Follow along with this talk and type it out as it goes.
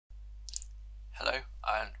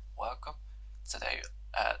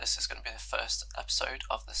this is going to be the first episode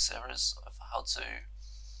of the series of how to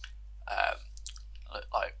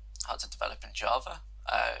how to develop in Java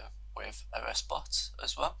with OSBot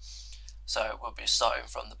as well. So we'll be starting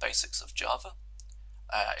from the basics of Java,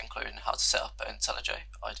 including how to set up an IntelliJ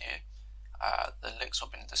IDE. The links will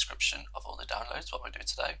be in the description of all the downloads, what we do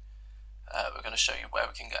today. We're going to show you where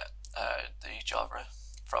we can get the Java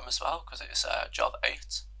from as well, because it's Java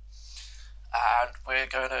 8. And we're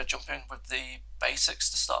going to jump in with the basics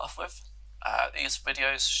to start off with. These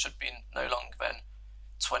videos should be no longer than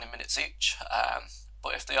 20 minutes each,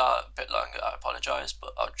 but if they are a bit longer, I apologise,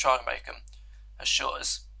 but I'll try to make them as short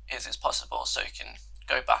as easy as possible so you can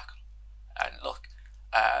go back and look.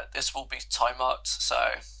 This will be time marked, so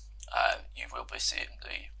you will be seeing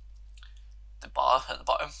the bar at the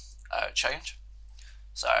bottom change,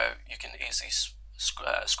 so you can easily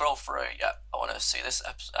scroll through. Yeah, I want to see this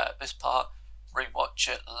this part, rewatch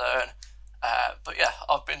it, learn. But yeah,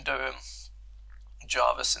 I've been doing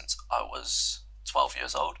Java since I was 12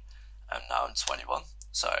 years old, and now I'm 21,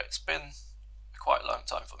 so it's been quite a long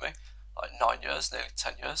time for me, like 9 years, nearly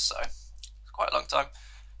 10 years, so it's quite a long time.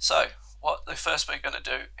 So what the first we're going to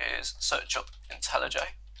do is search up IntelliJ.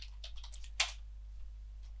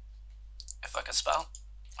 If I can spell,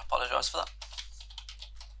 I apologise for that.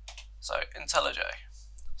 So IntelliJ,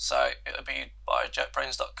 so it'll be by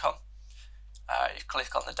jetbrains.com. You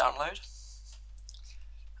click on the download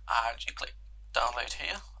and you click download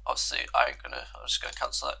here. Obviously I'm just going to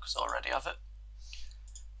cancel that because I already have it.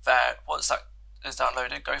 Then once that is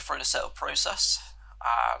downloaded, go through the setup process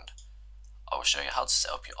and I will show you how to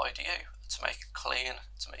set up your IDE to make it clean,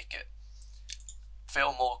 to make it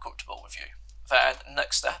feel more comfortable with you. Then the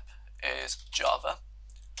next step is Java,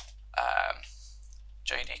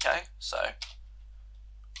 JDK, so,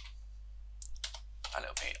 and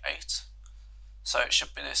it'll be 8. So it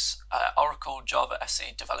should be this Oracle Java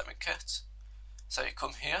SE development kit. So you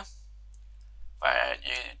come here, where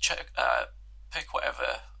you check, pick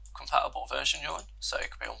whatever compatible version you're on. So it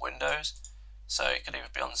could be on Windows, so it could either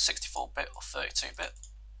be on 64-bit or 32-bit.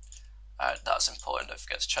 That's important, don't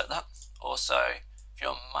forget to check that. Also, if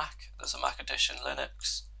you're on Mac, there's a Mac edition,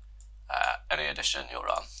 Linux, any edition you're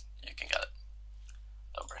on, you can get it.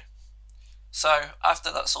 Don't worry. So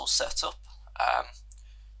after that's all set up,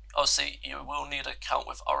 obviously you will need an account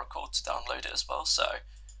with Oracle to download it as well. So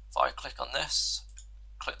if I click on this,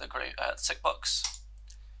 click the green tick box,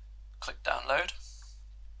 click download,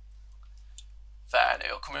 then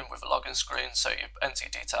it'll come in with a login screen, so you enter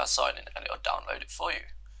your details, sign in, and it'll download it for you.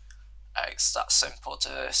 It's that simple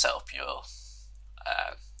to set up your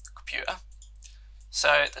computer.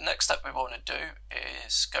 So the next step we want to do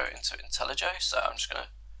is go into IntelliJ. So I'm just going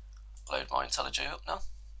to load my IntelliJ up now.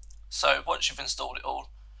 So once you've installed it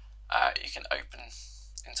all, you can open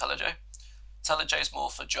IntelliJ. IntelliJ is more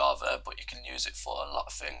for Java, but you can use it for a lot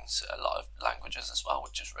of things, a lot of languages as well,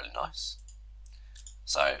 which is really nice.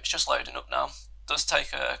 So it's just loading up now. It does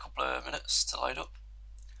take a couple of minutes to load up.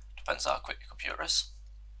 Depends how quick your computer is.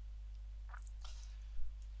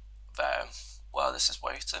 Then while this is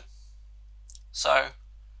waiting, so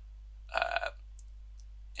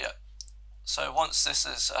yeah, so once this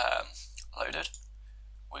is loaded,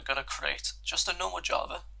 we're going to create just a normal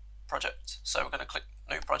Java project. So we're going to click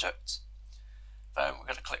new project, then we're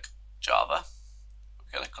going to click Java,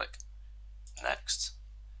 we're going to click next,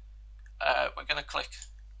 we're going to click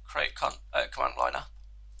create command line app.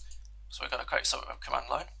 So we're going to create something with command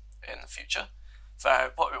line in the future.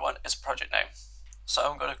 Then what we want is a project name. So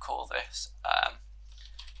I'm going to call this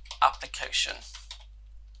application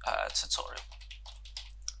tutorial,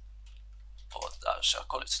 or I'll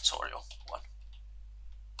call it tutorial 1.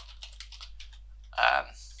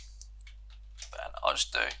 Then I'll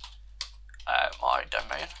just do my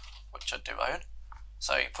domain, which I do own.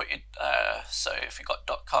 So you put your so if you got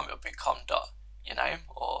 .com, it'll be com.yourname,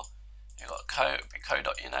 or you got co, it'll be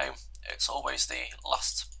co.yourname. It's always the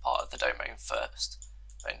last part of the domain first,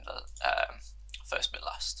 then the first bit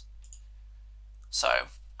last. So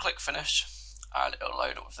click finish and it'll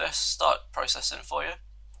load up with this, start processing for you.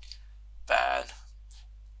 Then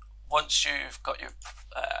once you've got your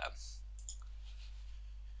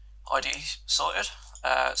IDE sorted,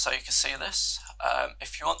 so you can see this,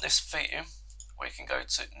 if you want this theme, we can go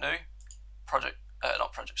to new project,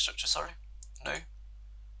 not project structure, sorry, new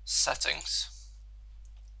settings.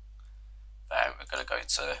 Then we're going to go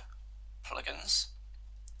to plugins.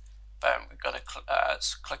 Then we're going to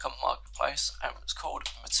click on marketplace, and it's called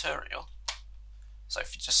material. So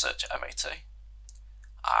if you just search MAT,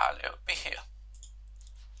 and it'll be here.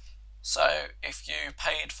 So if you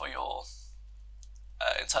paid for your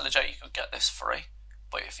IntelliJ, you could get this free.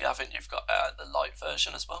 but if you haven't, you've got the light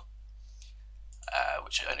version as well,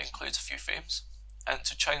 which only includes a few themes. And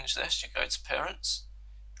to change this, you go to appearance,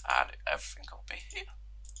 and everything will be here.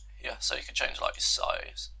 Yeah, so you can change like your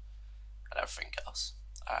size and everything else.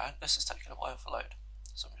 And this is taking a while for load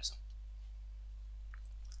for some reason.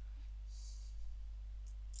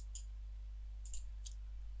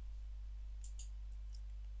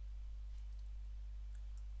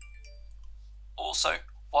 Also,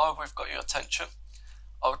 while we've got your attention,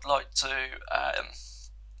 I would like to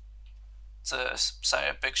say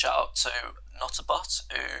a big shout out to Osbot,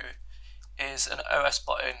 who is an OS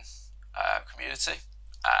botting community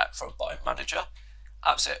for a botting manager.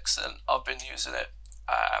 Absolutely excellent. I've been using it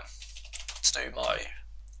to do my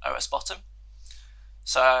OS bottom.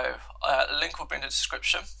 So the link will be in the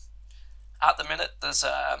description. At the minute, there's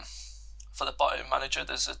for the botting manager,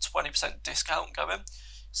 there's a 20% discount going.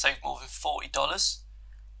 Save more than $40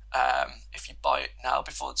 if you buy it now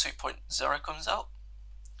before the 2.0 comes out.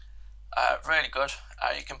 Really good.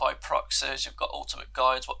 You can buy proxies. You've got ultimate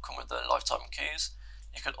guides, what come with the lifetime keys.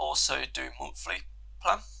 You can also do monthly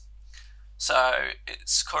plan. So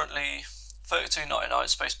it's currently $32.99.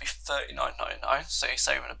 It's supposed to be $39.99. So you're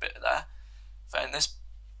saving a bit there. Then this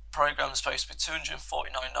program is supposed to be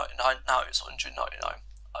 $249.99. Now it's $199.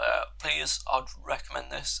 Please, I'd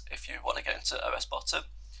recommend this if you want to get into OS bottom,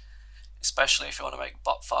 especially if you want to make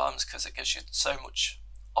bot farms, because it gives you so much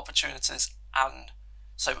opportunities and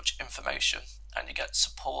so much information, and you get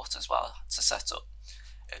support as well to set up.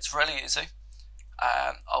 It's really easy.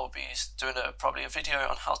 I will be doing probably a video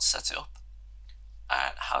on how to set it up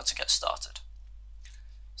and how to get started.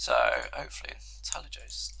 So hopefully IntelliJ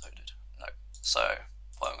is loaded. No. So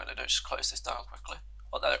what I'm going to do is just close this down quickly.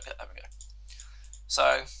 Oh, there we go.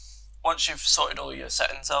 So once you've sorted all your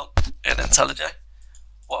settings out in IntelliJ,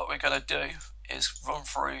 what we're going to do is run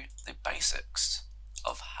through the basics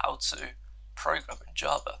of how to program in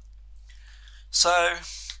Java. So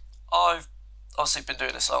I've obviously been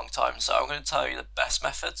doing this a long time, so I'm going to tell you the best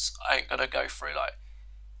methods. I ain't going to go through like,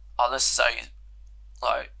 oh, let's say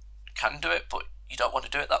like can do it, but you don't want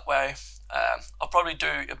to do it that way. I'll probably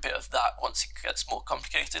do a bit of that once it gets more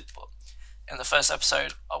complicated, but in the first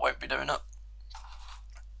episode I won't be doing it.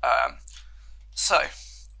 So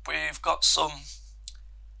we've got some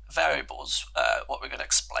variables, what we're going to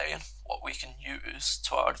explain, what we can use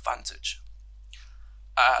to our advantage.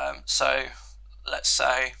 So let's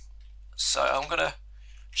say, I'm going to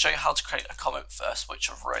show you how to create a comment first, which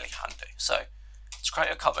are really handy. So to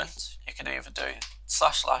create a comment, you can either do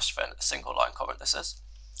 // then a single line comment this is,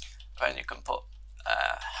 then you can put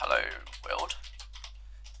hello world,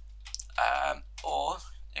 or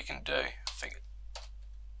you can do,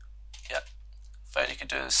 then you can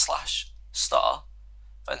do /*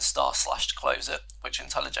 then * to close it, which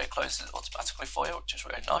IntelliJ closes it automatically for you, which is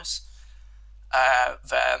really nice.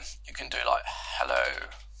 Then you can do like hello,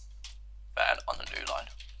 then on the new line,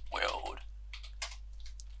 world,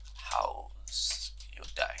 how's your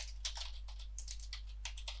day?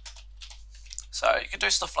 So you can do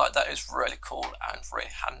stuff like that. Is really cool and really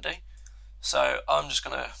handy. So I'm just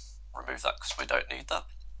going to remove that because we don't need that.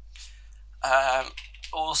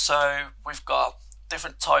 Also, we've got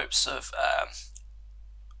different types of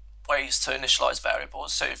ways to initialize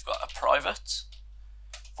variables. So you've got a private,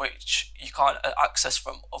 which you can't access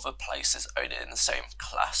from other places only in the same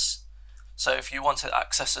class. So if you want to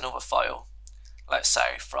access another file, let's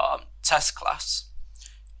say from test class,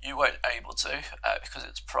 you won't be able to because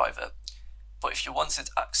it's private. But if you wanted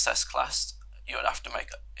to access class, you would have to make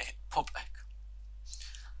it public.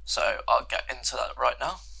 So I'll get into that right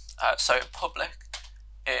now. So public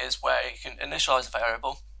is where you can initialize a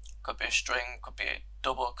variable. Could be a string, could be a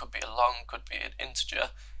double, could be a long, could be an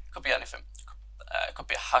integer, could be anything. Could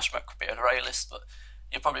be a hash map, could be an array list, but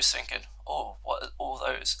you're probably thinking, oh, what are all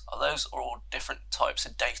those? Those are all different types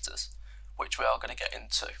of datas, which we are going to get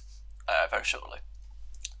into very shortly.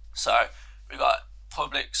 So we've got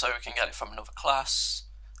public, so we can get it from another class,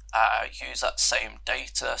 use that same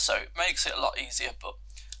data, so it makes it a lot easier, but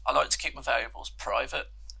I like to keep my variables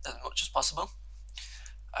private as much as possible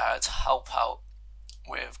to help out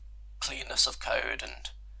with cleanness of code and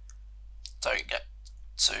don't get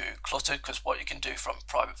too cluttered, because what you can do from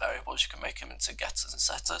private variables, you can make them into getters and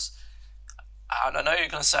setters. And I know you're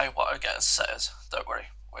going to say, what are getters and setters? Don't worry,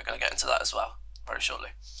 we're going to get into that as well very shortly.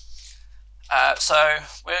 So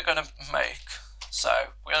we're going to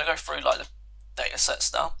go through like the data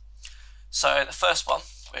sets now. So the first one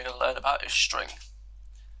we're going to learn about is string.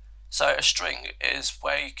 So a string is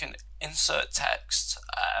where you can insert text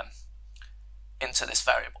into this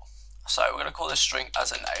variable. So we're going to call this string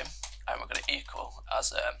as a name, and we're going to equal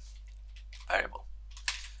as a variable.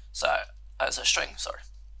 So as a string, sorry.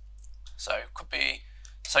 So it could be,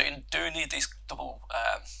 so you do need these double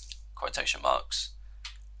quotation marks.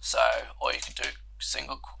 So, or you could do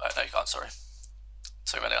single, no you can't, sorry.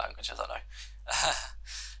 Too many languages, I know.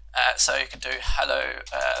 So you could do hello,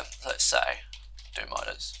 let's say, do mine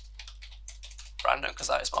as Brandon, because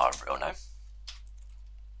that is my real name.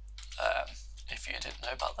 If you didn't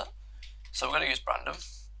know about that. So we're going to use Brandon.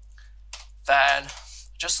 Then,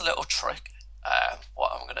 just a little trick,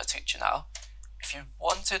 what I'm going to teach you now. If you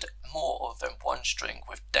wanted more than one string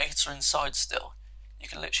with data inside still, you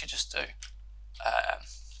can literally just do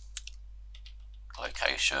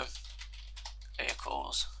location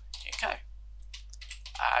equals UK,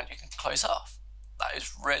 and you can close it off. That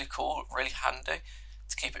is really cool, really handy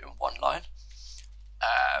to keep it in one line.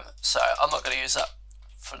 So I'm not going to use that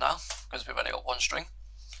for now because we've only got one string.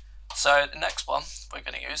 So the next one we're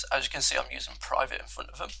going to use, as you can see, I'm using private in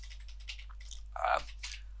front of them.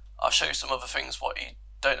 I'll show you some other things what you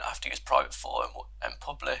don't have to use private for and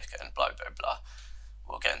public and blah blah blah.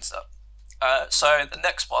 We'll get into that. So the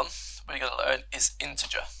next one we're going to learn is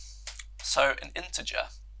integer. So an integer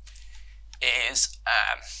is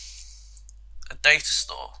a data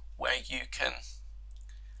store where you can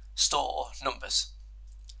store numbers.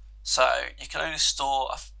 So you can only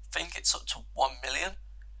store, I think it's up to 1 million.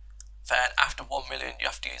 Then after 1 million you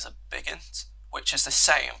have to use a big int, which is the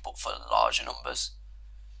same but for larger numbers.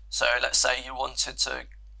 So let's say you wanted to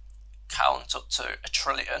count up to 1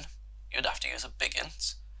 trillion, you'd have to use a big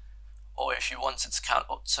int. Or if you wanted to count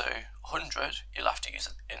up to 100, you'll have to use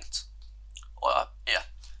an int. Or yeah,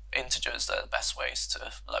 integers are the best ways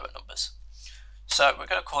to lower numbers. So we're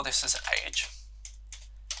going to call this as age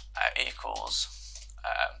equals,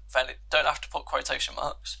 then it don't have to put quotation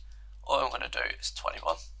marks. All I'm going to do is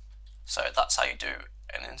 21. So that's how you do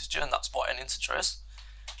an integer, and that's what an integer is.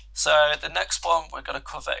 So the next one we're going to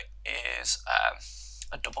cover is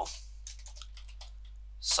a double.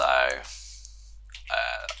 So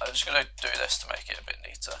I'm just going to do this to make it a bit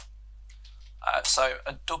neater. So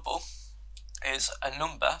a double is a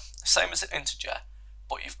number, same as an integer,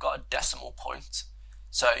 but you've got a decimal point.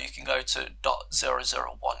 So you can go to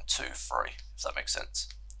 .00123, if that makes sense.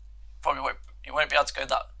 You won't be able to go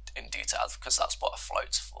that in detail because that's what a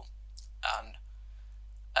float's for. And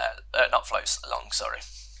not floats, long, sorry.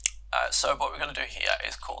 So what we're going to do here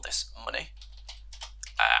is call this money,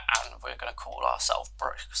 and we're going to call ourselves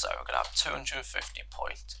brick. So we're going to have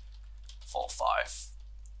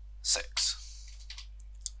 250.456.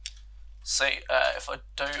 See, if I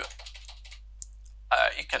do,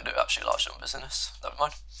 you can do actually large numbers in this, never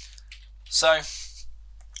mind. So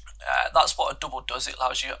that's what a double does. It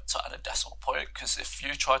allows you to add a decimal point, because if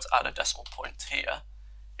you try to add a decimal point here,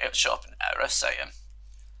 it'll show up an error saying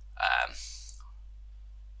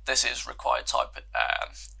this is required type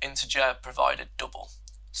integer provided double.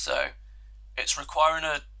 So it's requiring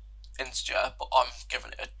an integer, but I'm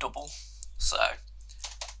giving it a double, so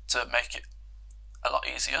to make it a lot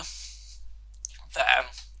easier. Then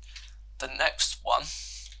the next one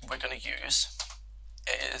we're going to use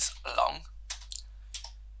is long.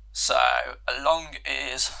 So a long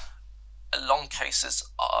is long cases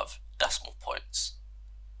of decimal points.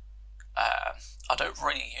 I don't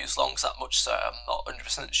really use longs that much, so I'm not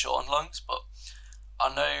 100% sure on longs, but I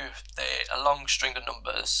know a long string of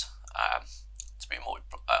numbers to be more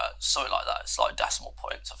something like that. It's like decimal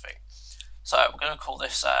points, I think. So we're going to call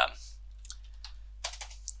this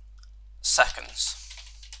seconds.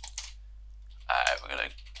 We're going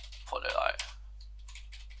to put it like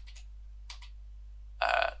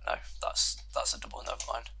no, that's a double. Never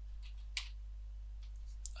mind.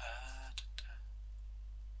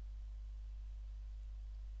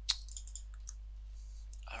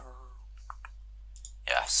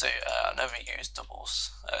 Yeah, see, I never use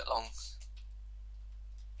doubles long.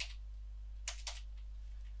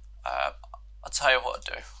 I'll tell you what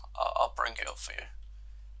I'll do. I'll bring it up for you.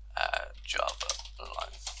 Java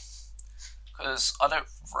line, because I don't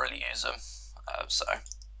really use them.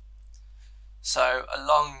 So a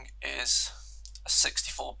long is a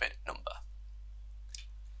 64-bit number.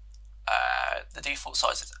 The default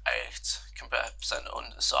size is 8, compare percent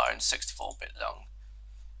undersigned, 64-bit long.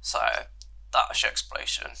 So that actually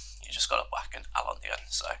explanation, you just got to whack an L on the end.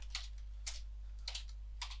 So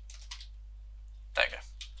there you go.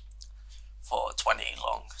 For 20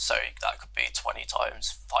 long, so that could be 20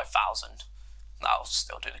 times 5,000. That'll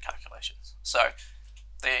still do the calculations. So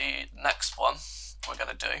the next one we're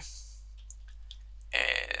going to do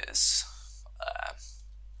is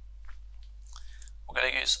we're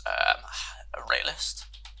going to use array list.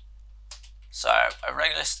 So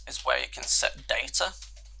array list is where you can set data,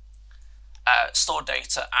 store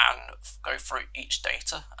data and go through each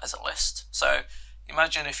data as a list. So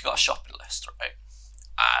imagine if you got a shopping list, right,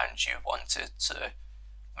 and you wanted to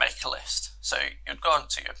make a list. So you'd go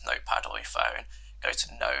onto your notepad or your phone, go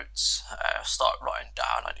to notes, start writing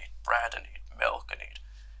down, I need bread, I need milk, I need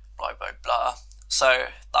blah blah blah. So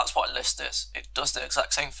that's what a list is. It does the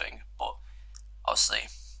exact same thing, but obviously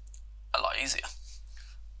a lot easier.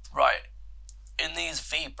 Right, in these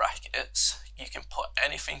V brackets you can put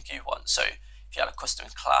anything you want. So if you had a custom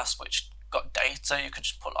class which got data, you could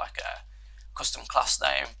just put like a custom class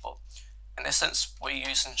name, but in this sense we're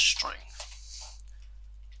using string.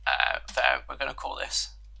 Then we're going to call this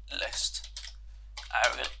list.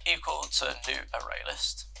 We're going to equal to new array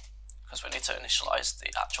list, because we need to initialize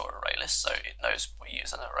the actual array list so it knows we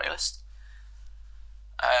use an array list.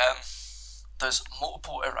 There's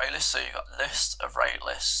multiple array lists, so you've got list, array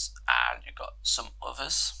list, and you've got some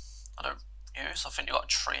others I don't use. I think you've got a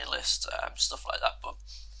tree list, stuff like that, but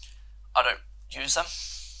I don't use them.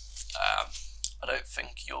 I don't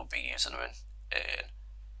think you'll be using them in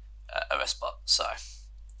OSBot, so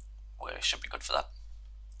we should be good for that.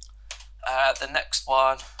 The next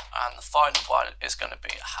one and the final one is going to be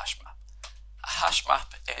a hash map. A hash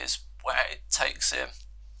map is where it takes in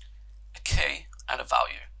a key and a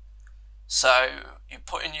value. So you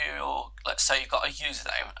put in your, let's say you've got a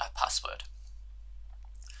username and a password.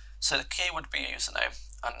 So the key would be a username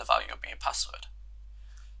and the value would be a password.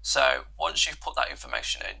 So once you've put that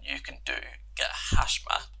information in, you can get a hash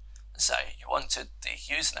map and say you wanted the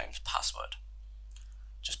username's password.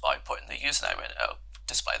 Just by putting the username in, it'll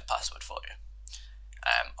display the password for you.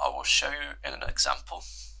 I will show you in an example.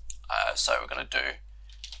 So we're going to do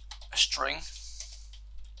a string.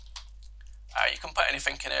 You can put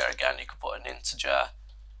anything in here again. You can put an integer,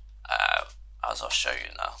 as I'll show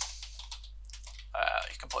you now.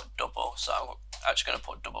 You can put double, so I'm actually going to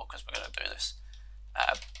put double because we're going to do this.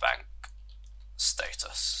 Bank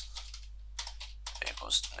status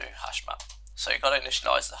equals new hash map. So you've got to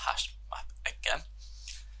initialize the hash map again.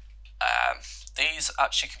 These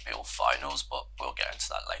actually can be all finals, but we'll get into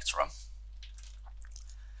that later on.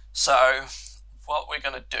 So what we're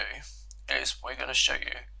going to do is we're going to show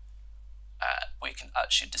you we can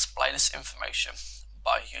actually display this information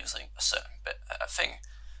by using a certain thing.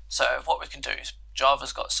 So what we can do is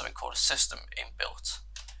Java's got something called a system inbuilt,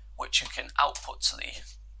 which you can output to the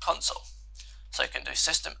console. So you can do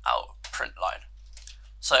system out print line.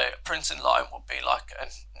 So a printing line will be like a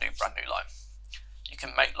brand new line. You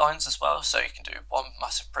can make lines as well, so you can do one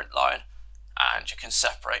massive print line and you can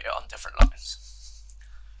separate it on different lines.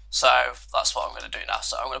 So that's what I'm going to do now.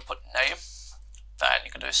 So I'm going to put name, then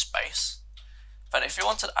you can do a space. Then if you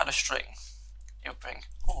want to add a string, you'll think,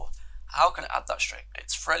 oh, how can I add that string?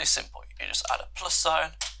 It's really simple. You just add a plus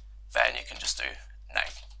sign, then you can just do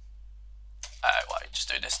name. Well, you just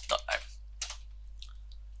do this dot name.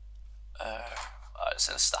 It's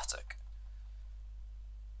in a static.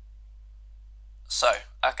 So,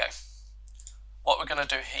 okay, what we're going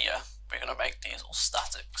to do here, we're going to make these all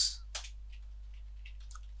statics.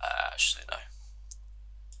 Actually, no.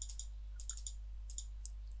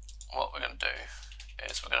 What we're going to do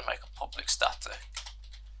is we're going to make a public static,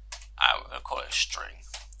 and we're going to call it a string.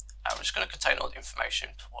 And we're just going to contain all the information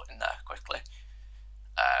put in there quickly.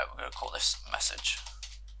 We're going to call this message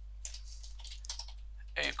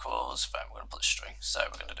equals, then we're going to put a string. So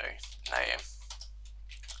we're going to do name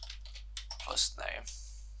plus name.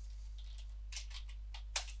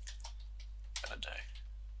 Gonna do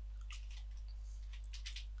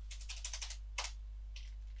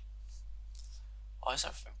why is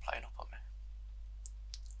everything playing up on me?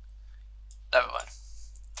 Never mind.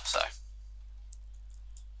 So I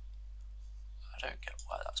don't get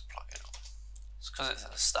why that's playing up. It's because it's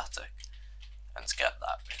in a static, and to get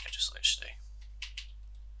that we can just literally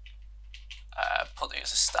put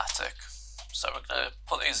these as static. So we're going to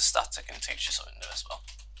put these as static and teach you something new as well.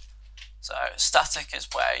 So static is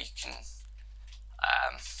where you can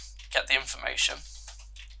get the information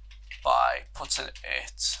by putting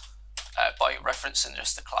it, by referencing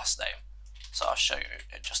just the class name. So I'll show you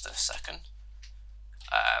it just in a second.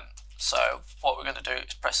 So what we're going to do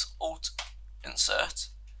is press Alt, Insert,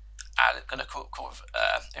 and it's going to come with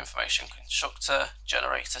information constructor,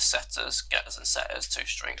 generator, setters, getters and setters,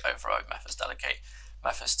 toString, override, methods, delegate,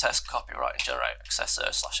 methods, test, copyright, and generate accessor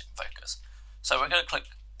 / invokers. So we're going to click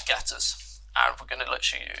getters, and we're going to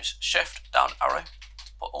literally use shift down arrow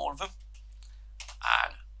to put all of them,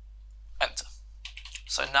 and enter.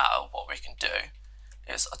 So now what we can do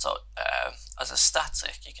is, as a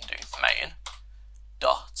static, you can do main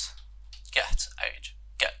dot get age,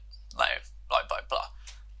 get name, blah blah blah.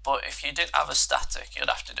 But if you didn't have a static, you'd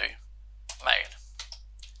have to do main,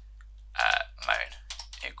 main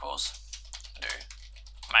equals new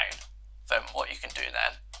main. Then what you can do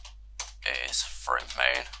then is through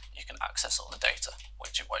main you can access all the data,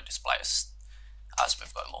 which it won't display as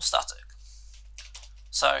we've got more static.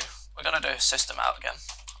 So we're going to do system out again.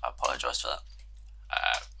 I apologise for that,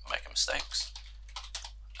 making mistakes.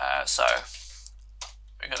 So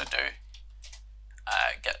we're going to do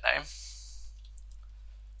get name.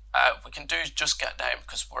 We can do just get name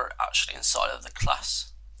because we're actually inside of the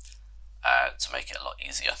class to make it a lot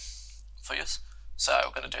easier for you. So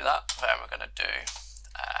we're going to do that. Then we're going to do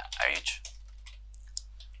age,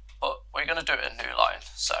 but we're going to do a new line.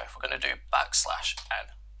 So we're going to do \n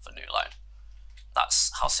for new line.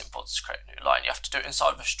 That's how simple it is to create a new line. You have to do it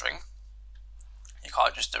inside of a string. You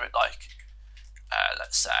can't just do it like,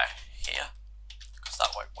 let's say here, because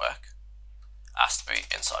that won't work. It has to be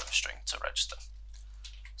inside of a string to register.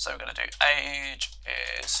 So we're going to do age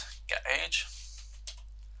is get age.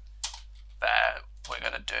 Then we're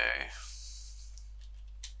going to do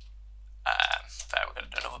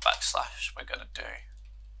another \. We're going to do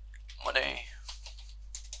money.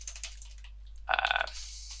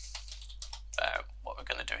 What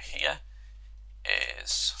we're going to do here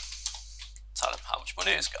is tell him how much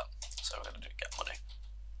money he's got. So we're going to do get money.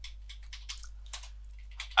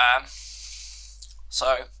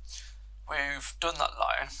 So we've done that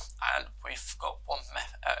line, and we've got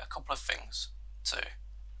a couple of things to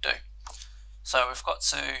do. So we've got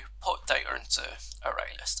to put data into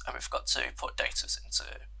array list, and we've got to put data into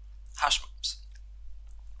hash maps,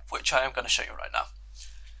 which I am going to show you right now.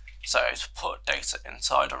 So to put data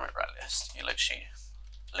inside an array list, you literally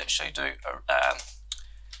do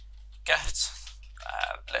get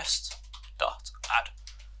list dot add.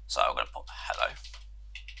 So I'm going to put hello.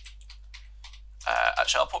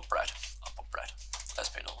 Actually, I'll put bread. Let's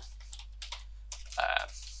be normal.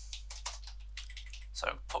 So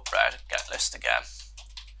put bread, get list again,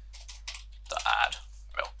 dot add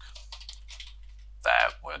milk.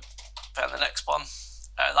 Then the next one,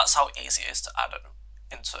 that's how easy it is to add it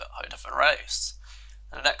into a different array lists.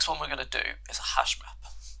 And the next one we're going to do is a hash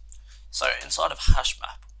map. So inside of hash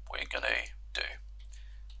map, we're going to do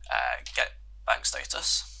get bank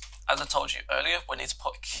status. As I told you earlier, we need to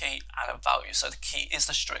put a key and a value. So the key is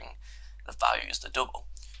the string, the value is the double.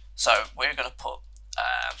 So we're going to put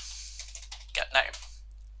get name,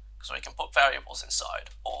 because we can put variables inside,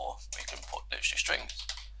 or we can put literally strings.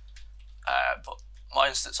 But in my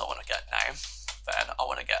instance, I want to get name. Then I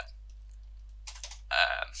want to get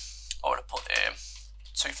I want to put in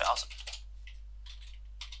 2000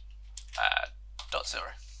 .0,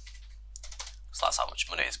 so that's how much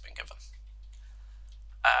money has been given.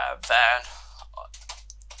 Then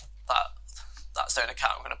that's the only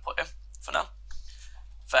count I'm going to put in for now.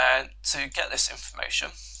 Then to get this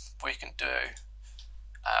information, we can do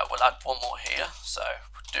we'll add one more here. So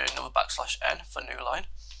we'll do another \n for new line.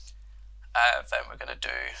 Then we're going to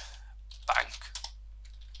do bank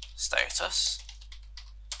status.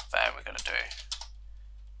 Then we're going to do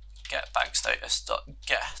get bank status dot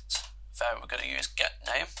get. Then we're going to use get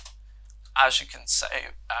name. As you can see,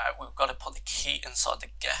 we've got to put the key inside the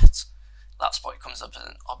get. That's what it comes up as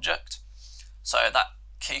an object. So that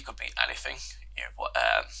key could be anything you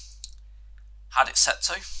had it set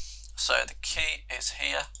to. So the key is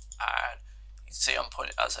here, and you can see I'm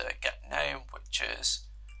putting it as a get name, which is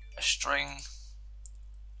a string.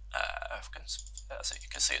 So you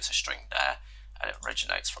can see it's a string there, and it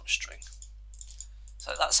originates from a string.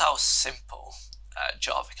 So that's how simple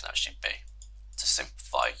Java can actually be to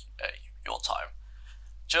simplify your time.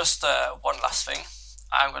 Just one last thing,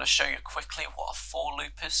 I'm going to show you quickly what a for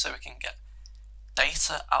loop is, so we can get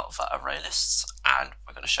data out of our array lists, and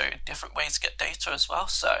we're going to show you a different way to get data as well.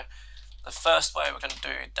 So the first way we're going to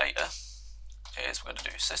do data is we're going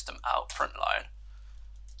to do system out print line,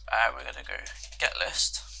 and we're going to go get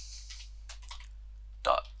list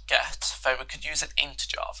dot get. Then we could use an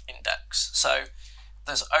integer of index. So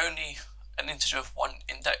there's only an integer of one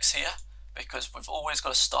index here, because we've always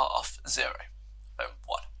got to start off 0, then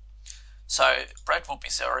 1. So bread will be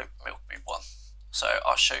 0, milk will be 1. So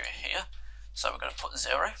I'll show you here. So we're going to put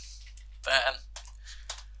 0. Then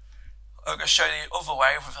I'm going to show you the other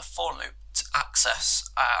way with a for loop to access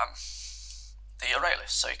the array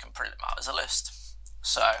list, so you can print them out as a list.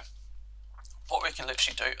 So what we can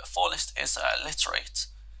literally do, a for list is iterate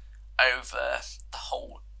over the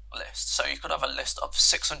whole list. So you could have a list of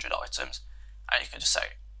 600 items, and you could just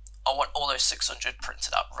say, I want all those 600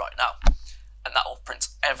 printed out right now, and that will print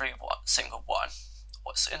every single one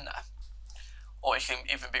what's in there. Or you can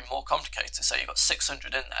even be more complicated, say you've got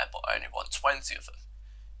 600 in there but I only want 20 of them.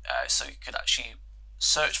 So you could actually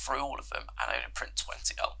search through all of them and only print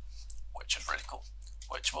 20 out, which is really cool,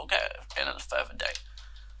 which we'll get in a further day.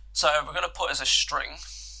 So we're going to put as a string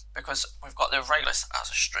because we've got the array list as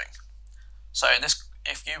a string. So this,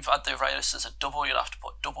 if you've had the array list as a double, you'll have to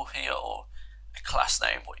put double here, or a class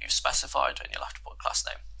name, what you've specified, and you'll have to put a class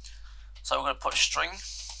name. So we're going to put a string,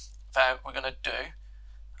 then we're going to do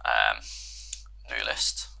new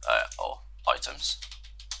list or items.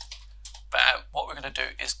 Then what we're going to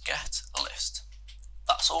do is get a list.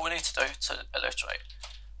 That's all we need to do to alliterate.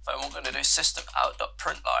 Then we're going to do system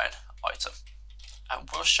out.println item, and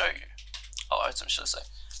we'll show you, or item should I say,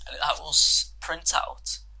 and that will print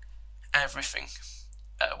out everything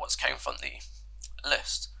what's came from the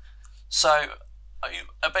list. So I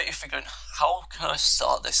bet you're figuring, how can I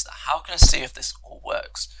start this? How can I see if this all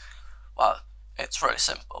works? Well, it's really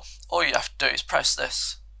simple. All you have to do is press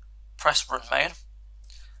this, press run main,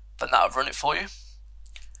 then that'll run it for you.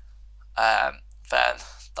 Then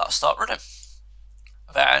that'll start running.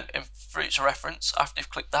 Then in future reference, after you've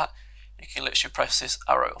clicked that, you can literally press this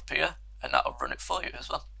arrow up here and that'll run it for you as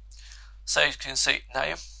well. So you can see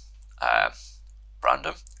name,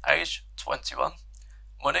 random, age 21,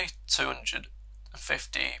 money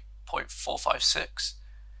 250.456,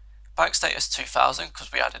 bank status 2000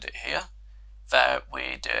 because we added it here. Then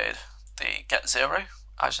we did the get zero,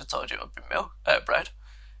 as I told you it would be milk, bread.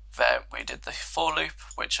 Then we did the for loop,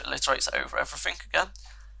 which alliterates over everything again,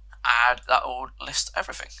 and that will list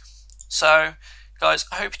everything. So guys,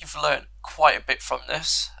 I hope you've learned quite a bit from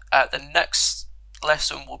this. The next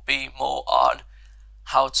lesson will be more on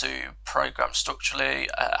how to program structurally,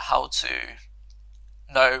 how to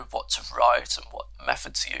know what to write and what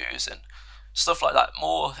method to use and stuff like that,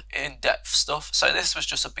 more in-depth stuff. So this was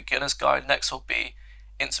just a beginner's guide. Next will be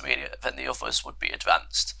intermediate, then the others would be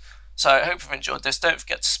advanced. So I hope you've enjoyed this. Don't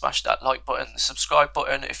forget to smash that like button, the subscribe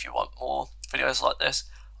button if you want more videos like this.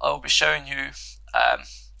 I will be showing you, I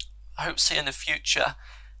hope to see in the future,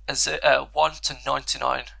 as 1 to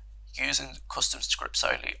 99 using custom scripts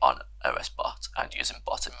only on OSBot and using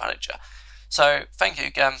Botting Manager. So thank you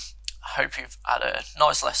again. I hope you've had a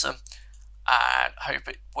nice lesson and hope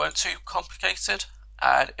it weren't too complicated.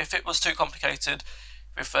 And if it was too complicated,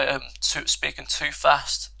 if speaking too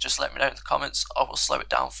fast, just let me know in the comments. I will slow it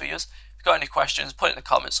down for you. If you've got any questions, put it in the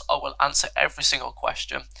comments. I will answer every single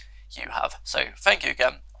question you have. So thank you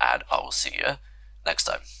again, and I will see you next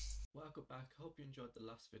time. Welcome back. I hope you enjoyed the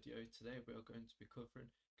last video. Today we are going to be covering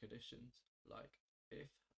conditions like if,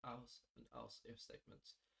 else, and else if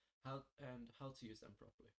statements, how to use them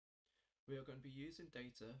properly. We are going to be using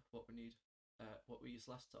data, what we used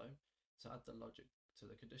last time, to add the logic to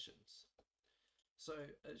the conditions. So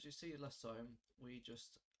as you see last time, we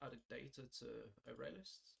just added data to array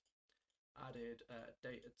lists, added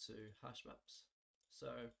data to hash maps.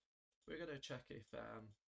 So we're going to check if a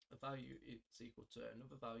value is equal to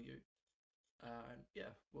another value, and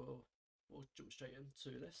yeah, we'll jump straight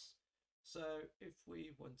into this. So if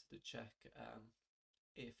we wanted to check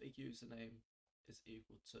if a username is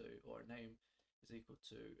equal to, or a name is equal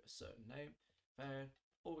to a certain name, then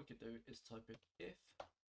all we could do is type in if,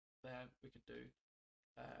 then we could do,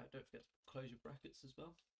 don't forget to close your brackets as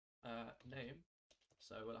well, name,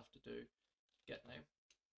 so we'll have to do get name.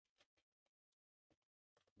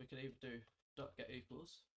 We can either do dot get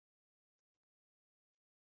equals,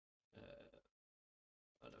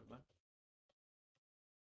 oh never mind,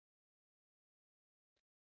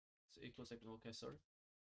 so equals ignore case, sorry.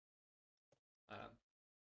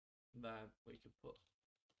 Then we can put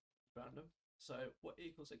random. So what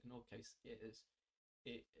equals ignore case is,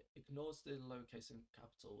 it ignores the lowercase and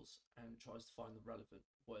capitals and tries to find the relevant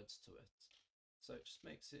words to it. So it just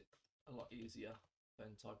makes it a lot easier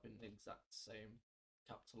than typing the exact same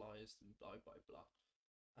capitalized and blah blah blah.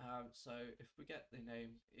 So if we get the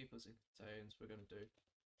name equals and contains, we're going to do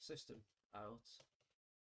system out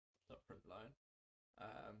dot println.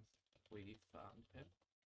 We found him.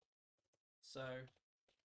 So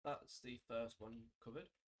that's the first one covered.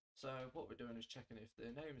 So what we're doing is checking if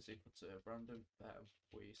the name is equal to random,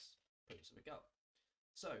 we print something out.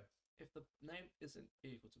 So if the name isn't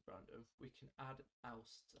equal to random, we can add an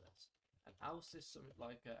else to this. An else is something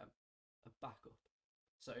like a backup.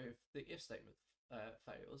 So if the if statement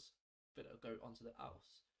fails, then it'll go onto the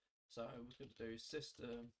else. So we're going to do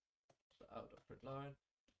system out.println.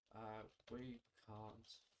 We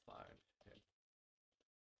can't find him.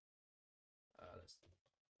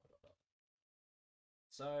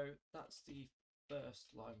 So that's the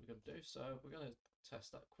first line we're going to do. So we're going to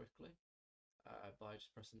test that quickly by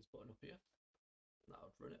just pressing this button up here, and that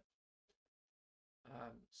would run it.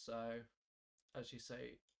 So as you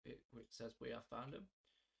say, it says we have found him.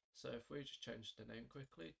 So if we just change the name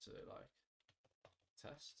quickly to like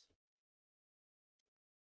test,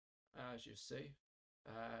 as you see,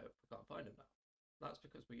 we can't find them now. That's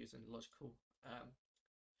because we're using logical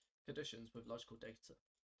conditions with logical data.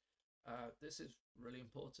 This is really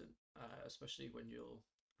important, especially when you're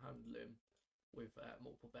handling with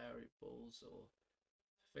multiple variables or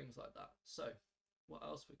things like that. So what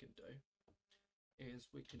else we can do is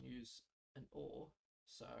we can use an OR.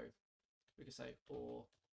 So we can say OR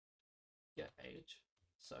get age.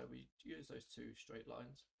 So we use those two straight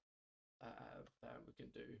lines. Then we can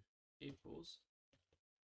do equals.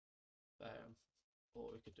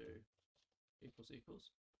 Or we could do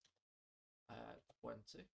equals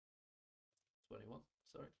 20, 21,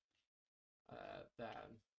 sorry.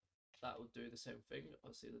 Then that will do the same thing.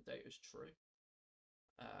 Obviously the data is true.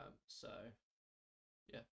 So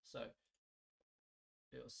yeah, so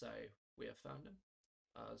it'll say we have found him,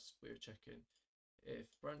 as we're checking if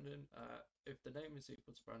Brandon, if the name is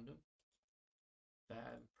equal to Brandon,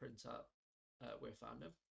 then print out we have found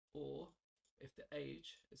him, or if the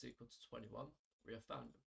age is equal to 21, we have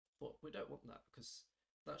found him. But we don't want that because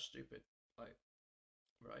that's stupid, like,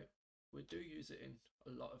 right? We do use it in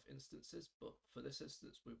a lot of instances, but for this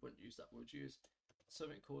instance we wouldn't use that. We would use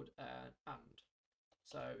something called an AND.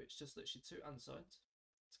 So it's just literally two AND signs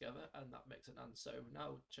together, and that makes an AND. So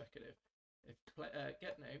now checking if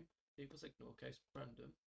get name equals ignore case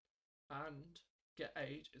Brandon and get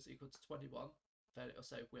age is equal to 21, then it'll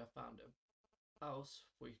say we have found him. Else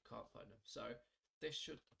we can't find him. So this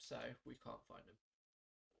should say we can't find him.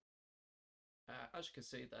 As you can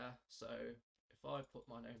see there, so if I put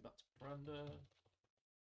my name back to Brandon,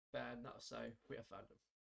 then that'll say we have found him.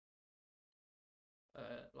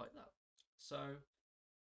 Like that. So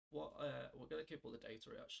what we're going to keep all the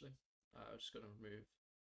data actually. I'm just going to remove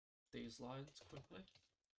these lines quickly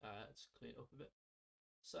to clean it up a bit.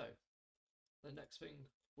 So the next thing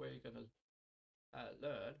we're going to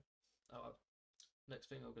learn, next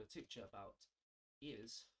thing I'm going to teach you about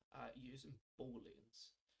is using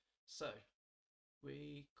booleans. So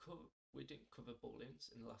we didn't cover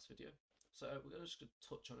booleans in the last video, so we're going to just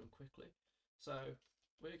touch on them quickly. So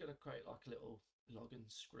we're going to create like a little login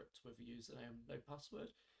script with a username, no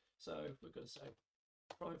password. So we're going to say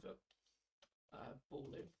private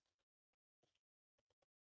boolean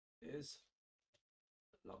is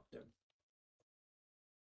logged in.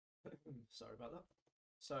 Sorry about that.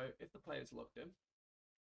 So if the player is logged in,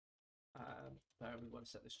 then we want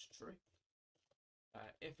to set this to true.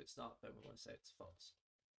 If it's not, then we want to say it's false.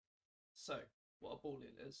 So what a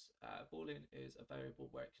boolean is a variable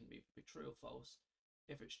where it can either be true or false.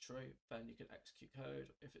 If it's true, then you can execute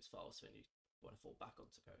code. If it's false, then you want to fall back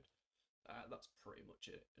onto code. That's pretty much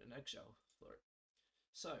it in an eggshell for it.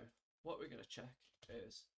 So what we're going to check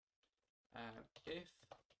is if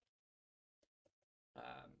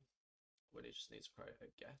we just need to create a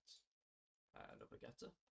get, another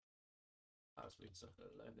getter, as we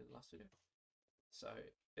learned in the last video. So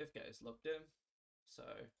if get is logged in, so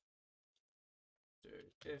do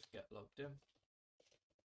if get logged in,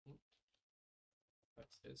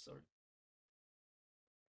 sorry,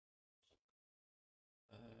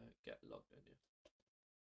 get logged in, yeah.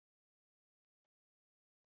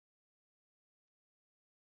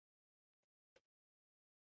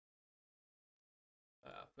 I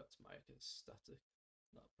forgot to make it static.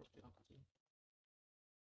 That probably happened.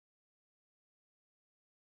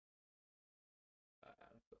 I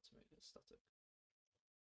forgot to make it static.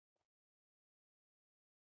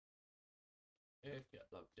 If get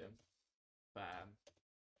logged in, bam,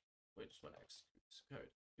 we just want to execute this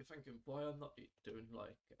code. You're thinking, why I'm not doing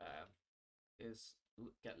like is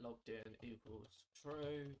get logged in equals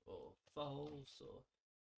true or false, or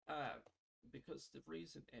because the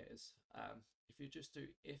reason is if you just do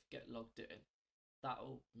if get logged in,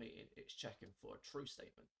 that'll mean it's checking for a true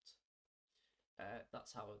statement.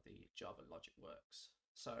 That's how the Java logic works.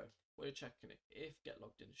 So we're checking it if get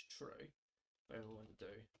logged in is true, then we want to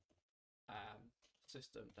do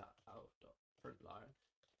system.out.println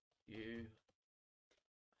you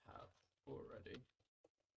have already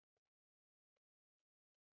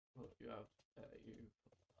you are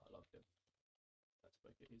logged in. Let's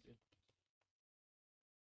make it easier.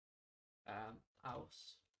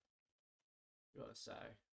 Else you want to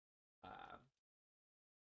say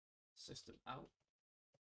system out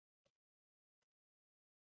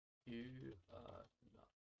you are not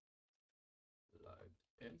logged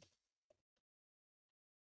in.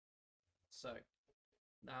 So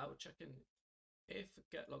now we're checking if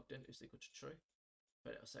get logged in is equal to true,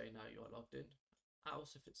 but it'll say now you are logged in.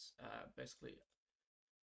 Else if it's basically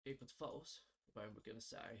equal to false, then we're going to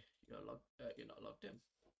say you're not logged in.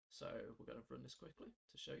 So we're going to run this quickly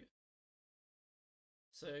to show you.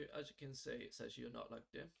 So as you can see, it says you're not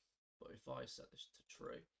logged in, but if I set this to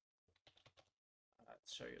true,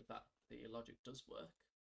 to show you that the logic does work,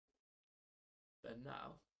 then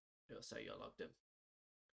now it'll say you're logged in.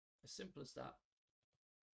 As simple as that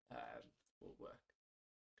will work.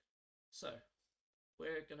 So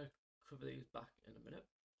we're going to cover these back in a minute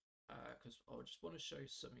because I just want to show you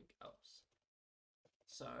something else.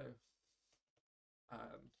 So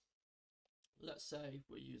let's say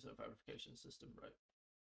we use a verification system, right?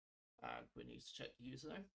 And we need to check the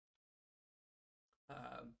username.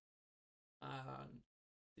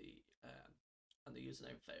 And the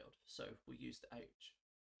username failed, so we used age,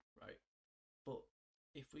 right? But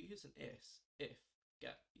if we use an if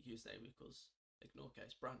get username equals ignore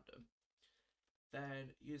case random,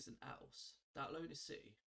 then use an else, that'll only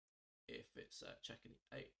see if it's checking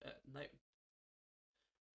name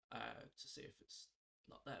to see if it's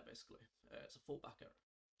not there. Basically, it's a fallback error.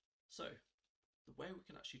 So the way we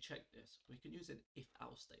can actually check this, we can use an if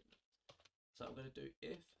else statement. So I'm going to do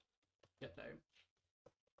if get name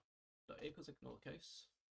dot equals ignore case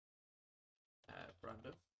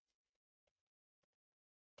random.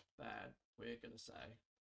 Then we're going to say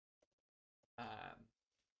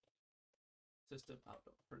system out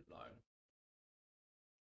dot print line.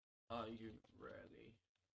 Are you really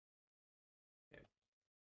him?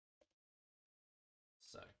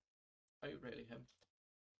 So are you really him?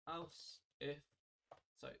 Else if.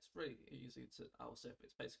 So it's really easy to else if.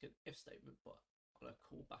 It's basically an if statement, but on a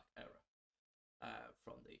callback error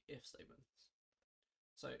from the if statements.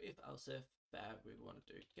 So if else if, there we want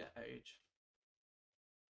to do get age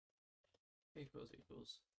equals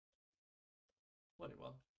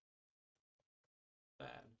 21.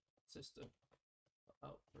 Then system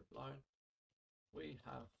output line, we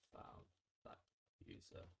have found that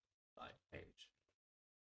user by age.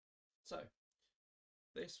 So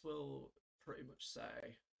this will pretty much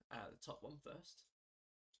say the top one first,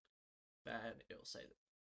 then it'll say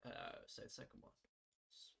the second one.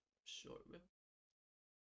 Sure it will.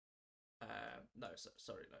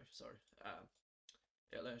 Sorry.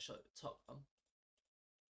 It'll only show the top one.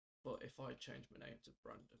 But if I change my name to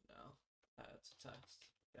Brandon now, to test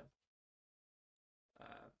again,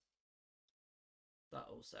 that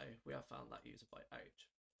will say we have found that user by age.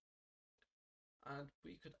 And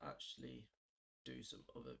we could actually do some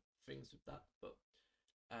other things with that, but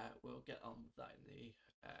we'll get on with that in the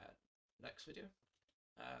next video.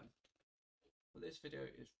 But this video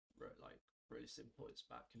is really simple. It's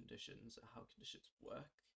about conditions and how conditions work.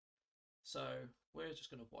 So we're just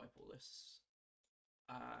going to wipe all this,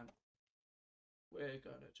 and we're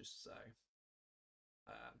going to just say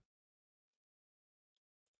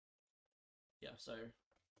so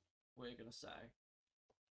we're going to say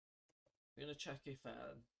we're going to check if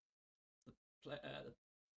the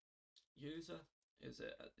user is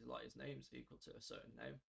like his name's equal to a certain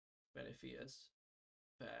name. Then if he is,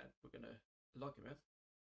 then we're going to log him in.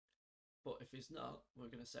 But if he's not, we're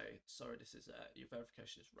going to say sorry, this is your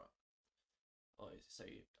verification is wrong, or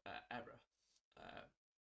say error,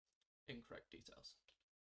 incorrect details.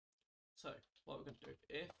 So what we're going to do,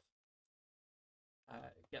 if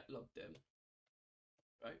get logged in,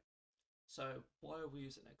 right? So why are we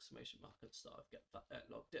using an exclamation mark at the start of get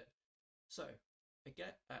logged in? So a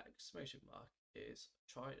get exclamation mark is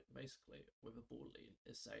basically with a boolean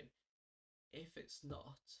is saying if it's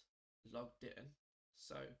not logged in,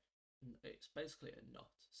 so it's basically a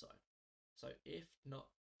not sign. So if not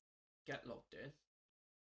get logged in,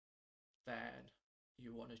 then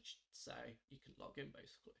you want to say you can log in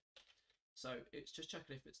basically. So it's just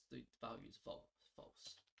checking if it's the value's false.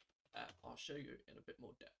 I'll show you in a bit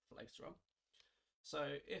more depth later on.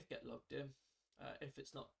 So if get logged in, if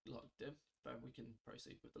it's not logged in, then we can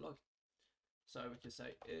proceed with the log. So we can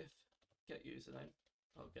say if get username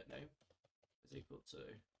or get name is equal to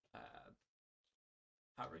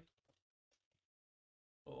Harry,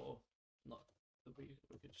 or not. We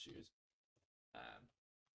could choose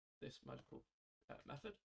this magical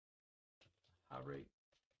method, Harry.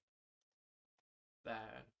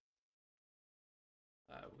 Then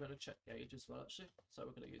we're going to check age as well, actually. So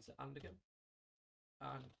we're going to use the and again,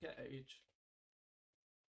 and get age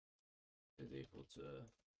is equal to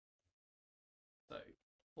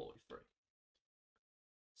 43.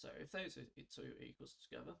 So if those two equals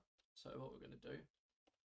together, so what we're going to do,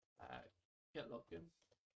 get logged in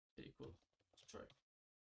equal to true.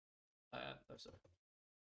 No, sorry.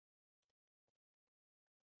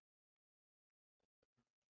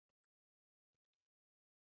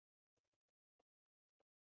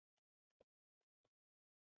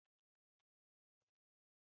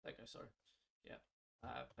 Okay, sorry. Yeah.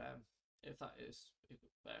 If that is,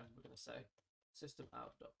 then we're going to say system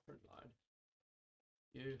out.println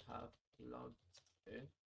you have logged in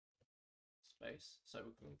space. So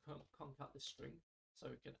we can concat this string. So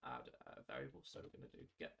we can add a variable. So we're going to do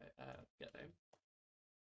get name.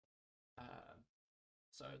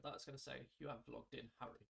 So that's going to say you have logged in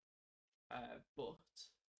Harry. But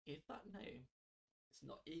if that name is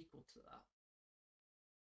not equal to that,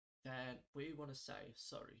 then we want to say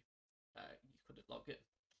sorry, you couldn't log in.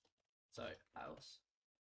 So else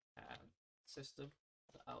system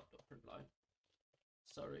out.println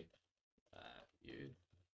sorry, you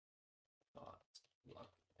can't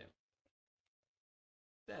log in.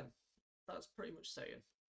 Then that's pretty much saying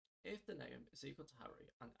if the name is equal to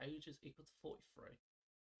Harry and age is equal to 43,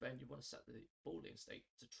 then you want to set the boolean state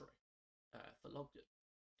to true for logged in.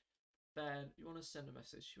 Then you want to send a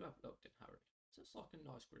message you have logged in Harry. So it's like a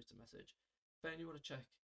nice greeting message. Then you want to check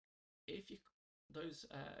if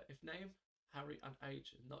if name, Harry and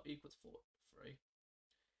age is not equal to 43,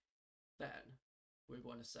 then we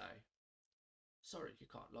want to say sorry, you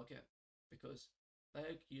can't log in because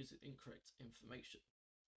they're using incorrect information,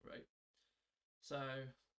 right? So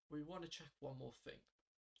we want to check one more thing.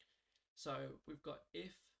 So we've got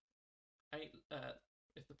if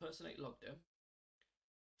the person ain't logged in,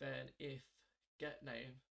 then if get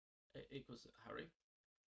name equals Harry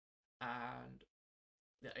and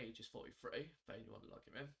the age is 43, then you want to log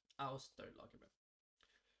him in, else don't log him in.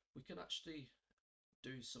 We can actually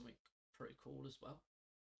do something pretty cool as well.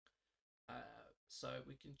 So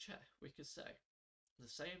we can say the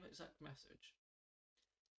same exact message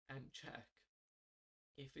and check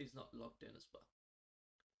if he's not logged in as well.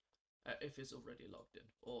 If he's already logged in,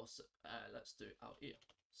 or let's do out here.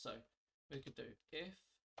 So we could do if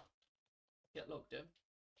get logged in,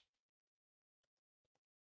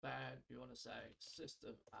 then you want to say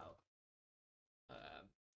system out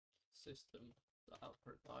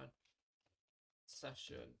println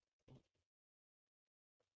session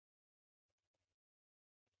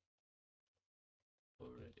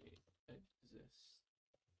already exists.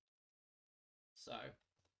 So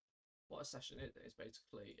what a session is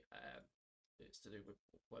basically it's to do with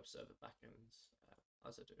web server backends,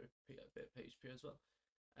 as I do a bit of PHP as well,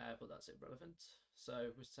 but that's irrelevant.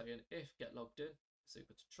 So we're saying if get logged in is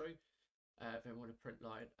equal to true, then we want to print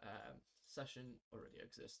line session already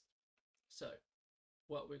exists. So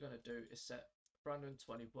what we're going to do is set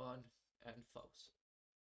Brandon21 and false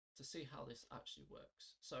to see how this actually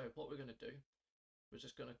works. So what we're going to do, we're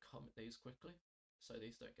just going to comment these quickly so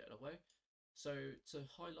these don't get away. So to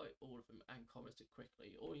highlight all of them and comment it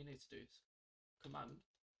quickly, all you need to do is control/,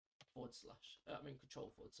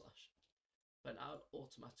 then I'll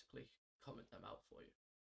automatically comment them out for you.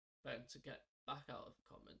 Then to get back out of the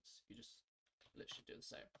comments, you just literally do the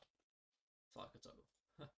same. It's like a toggle.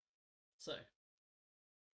 So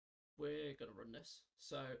we're going to run this.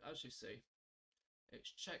 So as you see,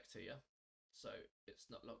 it's checked here, so it's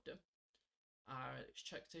not logged in. It's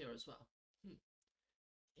checked here as well.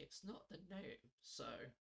 It's not the name, so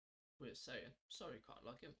we're saying sorry, can't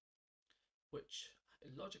log in, which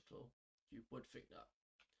illogical, you would think that.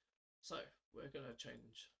 So we're going to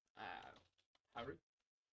change Harry,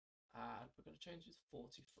 and we're going to change it to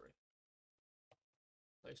 43.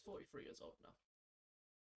 So he's 43 years old now.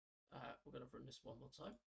 We're going to run this one more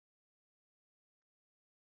time.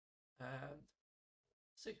 And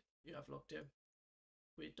see, you have logged in.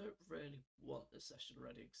 We don't really want the session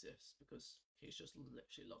already exists because he's just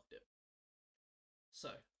literally logged in.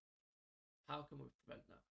 So how can we prevent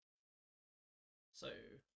that? So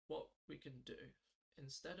what we can do,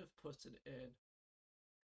 instead of putting in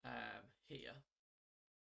here,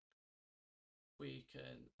 we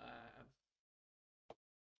can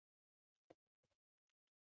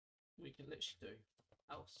literally do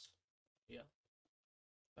else here.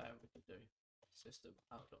 Then we can do system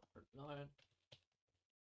out.println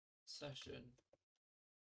session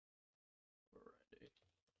already.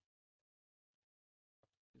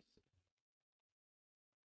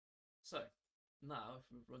 So now if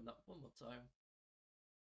we run that one more time,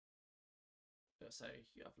 let's say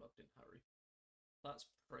you have logged in Harry. That's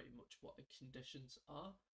pretty much what the conditions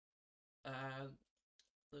are.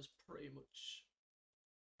 There's pretty much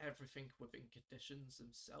everything within conditions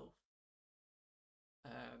themselves.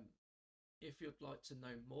 If you'd like to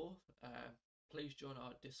know more, please join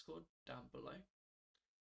our Discord down below.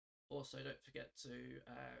 Also, don't forget to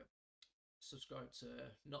subscribe to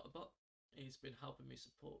Osbot. He's been helping me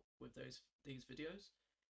support with these videos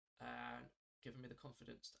and giving me the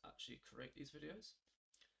confidence to actually create these videos.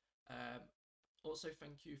 Also,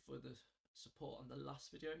 thank you for the support on the last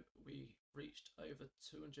video. We reached over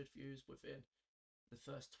 200 views within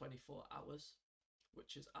the first 24 hours,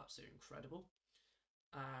 which is absolutely incredible.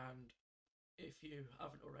 And if you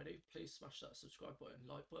haven't already, please smash that subscribe button,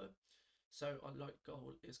 like button. So our like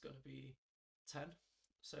goal is going to be 10.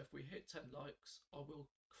 So if we hit 10 likes, I will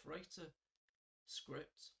create a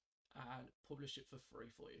script and publish it for free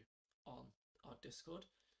for you on our Discord.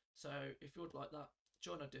 So if you would like that,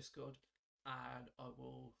 join our Discord and I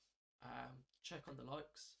will check on the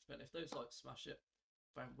likes. But if those likes smash it,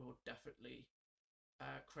 then we'll definitely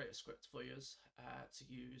create a script for you to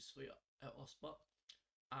use for your Osbot.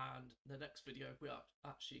 And the next video, we are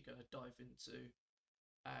actually going to dive into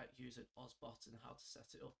using Osbot and how to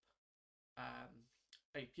set it up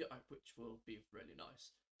API, which will be really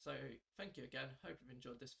nice. So thank you again. Hope you've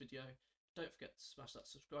enjoyed this video. Don't forget to smash that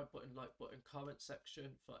subscribe button, like button, comment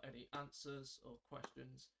section for any answers or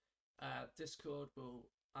questions. Discord will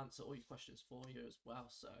answer all your questions for you as well.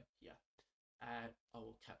 So yeah, I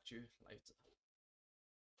will catch you later.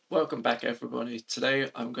 Welcome back everybody. Today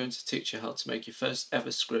I'm going to teach you how to make your first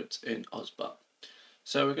ever script in Osbot.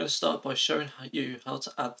 So we're going to start by showing you how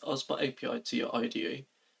to add the Osbot API to your IDE,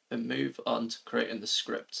 then move on to creating the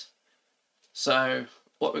script. So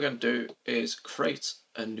what we're going to do is create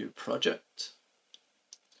a new project.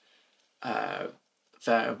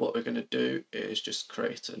 Then what we're going to do is just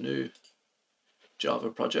create a new Java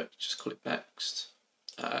project. Just click next.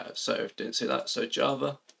 So if you didn't see that, so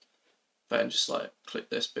Java. Then just like click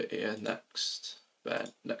this bit here, next,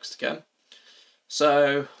 then next again.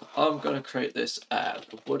 So I'm going to create this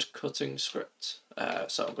wood cutting script.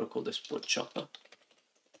 So I'm going to call this wood chopper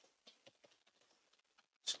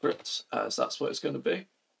script, as that's what it's going to be.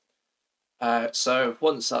 So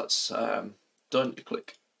once that's done, you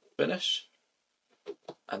click finish,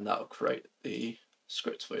 and that'll create the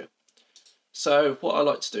script for you. So what I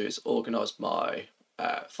like to do is organize my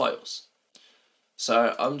files.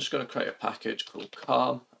 So I'm just going to create a package called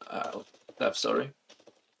calm dev, sorry,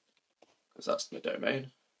 because that's my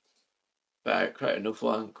domain. Then create another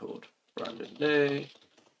one called Brandon Lee.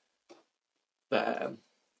 Then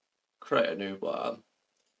create a new one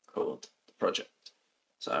called the project.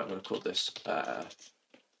 So I'm going to call this. I'm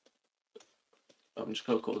just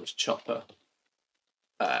going to call this chopper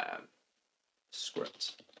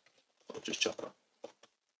script, or just chopper.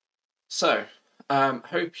 So.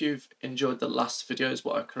 Hope you've enjoyed the last videos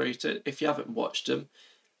what I created. If you haven't watched them,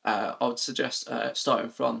 I would suggest starting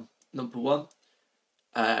from number 1,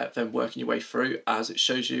 then working your way through, as it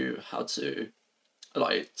shows you how to,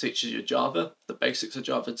 like, it teaches you Java, the basics of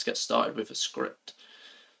Java to get started with a script.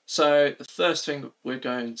 So the first thing we're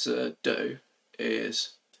going to do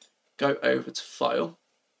is go over to File,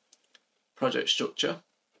 Project Structure,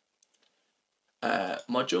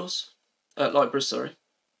 Modules, Libraries, sorry.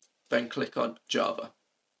 Then click on Java.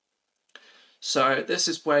 So this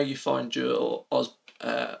is where you find your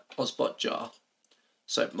Osbot jar.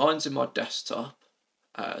 So mine's in my desktop.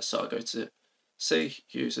 So I go to C,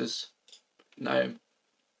 users, name,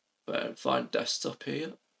 then find desktop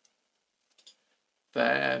here.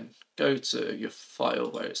 Then go to your file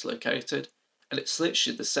where it's located, and it's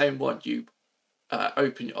literally the same one you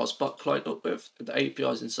open your Osbot client up with. The API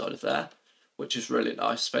is inside of there, which is really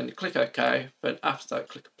nice. Then you click OK, then after that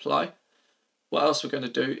click apply. What else we're going to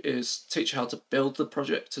do is teach you how to build the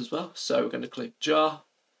project as well. So we're going to click jar,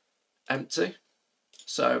 empty.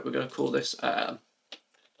 So we're going to call this we're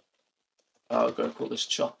going to call this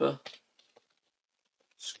chopper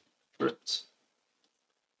script.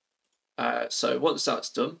 So once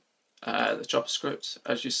that's done, the chopper script,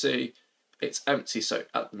 as you see, it's empty so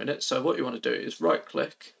at the minute. So what you want to do is right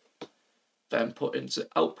click, then put into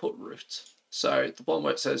output route. So the one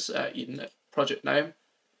where it says your project name,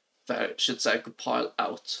 then it should say compile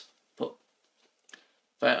output.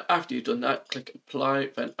 Then after you've done that, click apply,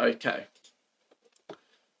 then OK.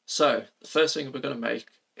 So the first thing we're going to make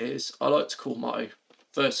is, I like to call my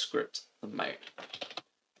first script the main.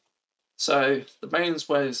 So the main is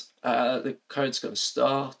where the code's going to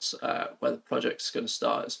start, where the project's going to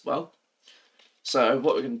start as well. So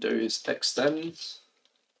what we're going to do is extend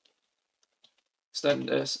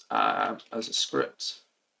this as a script,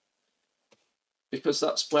 because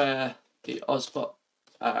that's where the Osbot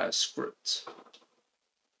script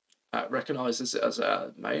recognizes it as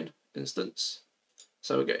a main instance.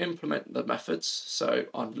 So we're going to implement the methods. So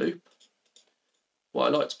on loop, what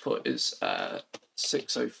I like to put is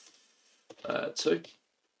 602.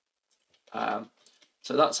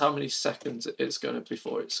 So that's how many seconds it's going to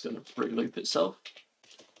before it's going to re-loop itself.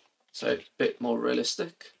 So a bit more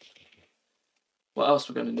realistic. What else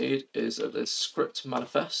we're going to need is the script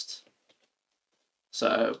manifest.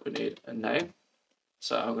 So we need a name.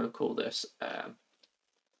 So I'm going to call this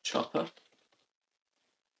chopper.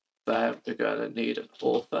 Then we're going to need an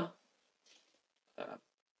author.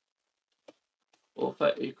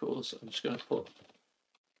 Author equals, I'm just going to put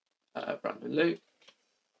Brandon Luke.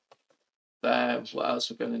 Then what else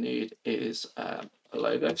we're going to need is a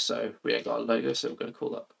logo. So we ain't got a logo, so we're going to call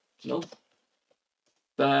that null.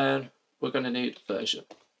 Then we're going to need version.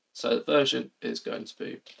 So the version is going to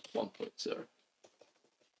be 1.0.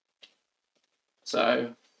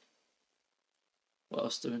 So what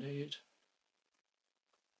else do we need?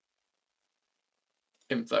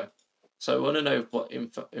 Info. So we want to know what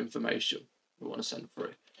information we want to send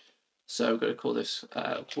through. So we're going to call this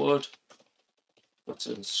Word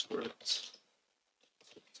button script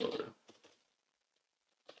tutorial.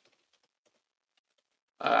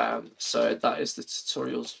 So that is the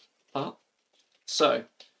tutorials part. So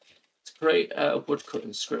to create a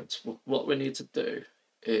woodcutting script, what we need to do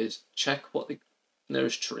is check what the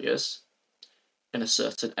nearest tree is in a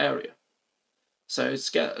certain area. So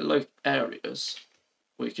to get low areas,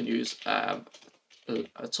 we can use a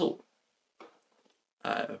tool,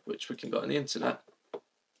 which we can go on the internet,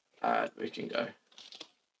 and we can go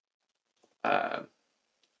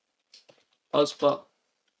Osbot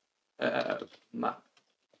map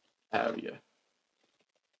area.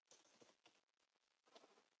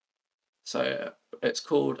 So it's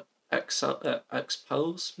called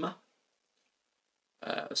Expose map.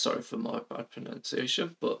 Sorry for my bad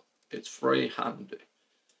pronunciation, but it's very handy.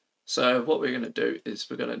 So what we're going to do is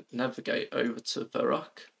we're going to navigate over to the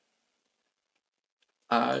rock,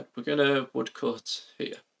 and we're going to woodcut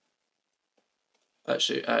here.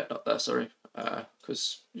 Actually, not there, sorry,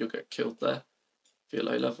 because you'll get killed there if you're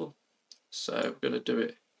low level. So we're going to do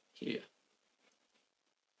it here,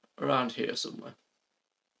 around here somewhere.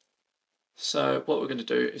 So what we're going to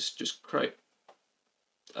do is just create,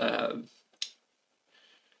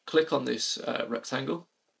 click on this rectangle,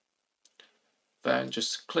 then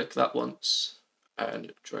just click that once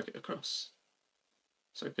and drag it across.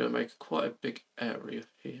 So we're going to make quite a big area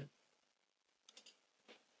here.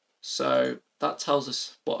 So that tells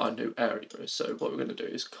us what our new area is. So what we're going to do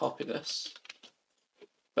is copy this.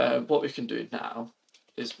 Then what we can do now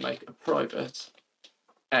is make a private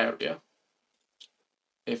area.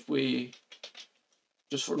 If we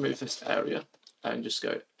just remove this area and just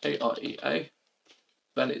go AREA,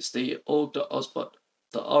 then it's the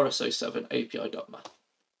org.osbot.rso7 API.math.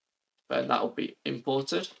 Then that will be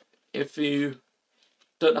imported. If you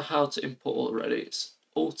don't know how to import already, it's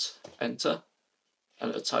Alt Enter, and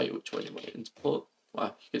it'll tell you which one you want to import.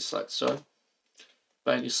 Well, you can select so.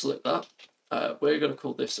 Then you select that. We're going to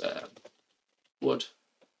call this wood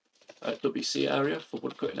WC area for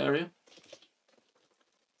woodcutting area.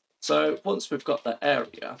 So once we've got that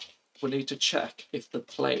area, we need to check if the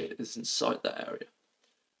player is inside that area.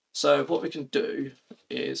 So what we can do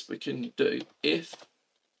is we can do if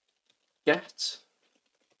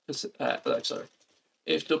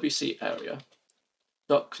if WC area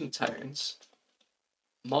dot contains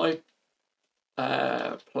my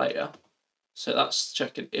player, so that's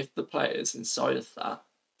checking if the player is inside of that,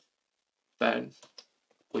 then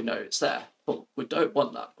we know it's there. But we don't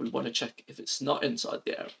want that. We want to check if it's not inside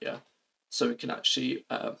the area, so we can actually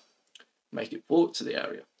make it walk to the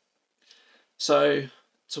area. So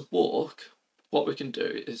to walk, what we can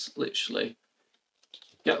do is literally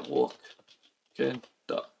get walking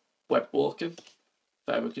dot web walking.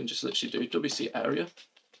 Then we can just literally do WC area.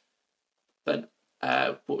 Then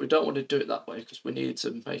but we don't want to do it that way because we need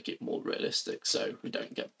to make it more realistic so we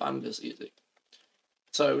don't get banned as easy.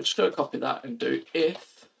 So we're just going to copy that and do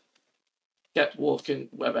if get walking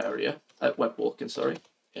web walking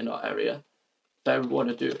in our area. Then we want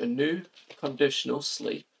to do a new conditional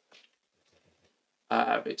sleep.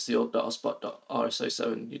 It's the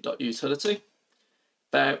org.osbot.rso7.utility.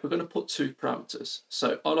 Then we're going to put two parameters.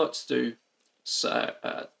 So I like to do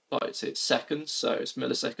it's seconds, so it's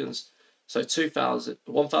milliseconds. So 2000,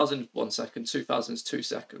 1000 1 second, 2000 is 2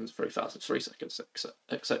 seconds, 3000 3 seconds,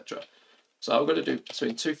 etc. So I'm going to do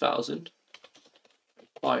between 2000 and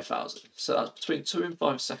 5000. So that's between 2 and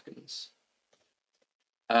 5 seconds.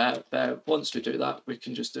 Then once we do that, we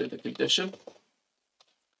can just do the condition.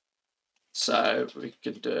 So we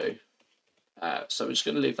can do, so we're just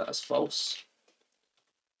going to leave that as false.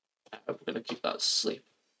 We're going to keep that as sleep.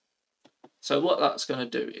 So what that's going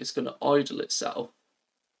to do is going to idle itself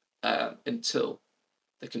until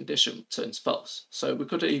the condition turns false. So we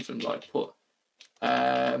could even like put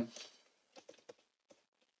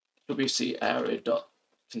WC area dot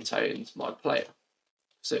contains my player,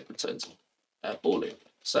 so it returns Boolean.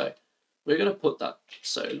 So we're going to put that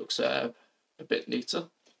so it looks a bit neater.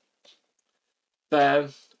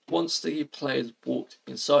 Then once the player's walked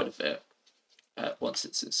inside of it, once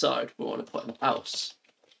it's inside, we want to put an else.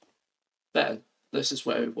 Then this is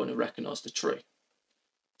where we want to recognize the tree.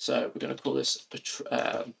 So we're going to call this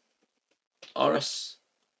a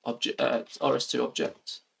RS2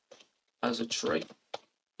 object as a tree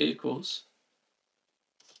equals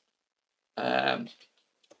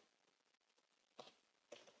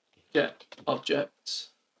get object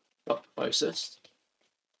closest,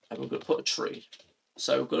 and we're going to put a tree.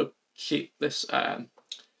 So we've got to keep this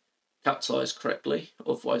capitalized correctly,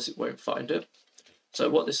 otherwise it won't find it. So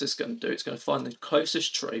what this is going to do, it's going to find the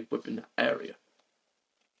closest tree within that area.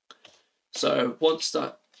 So once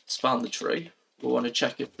that's found the tree, we want to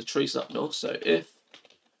check if the tree's up null. So if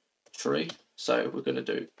tree, so we're going to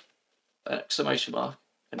do an exclamation mark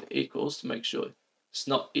and equals to make sure it's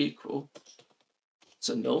not equal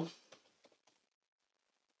to null.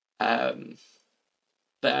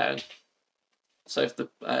 Then, so if the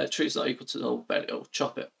tree is not equal to null, then it'll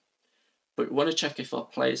chop it. But we want to check if our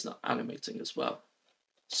player is not animating as well.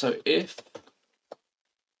 So if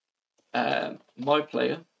my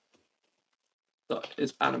player that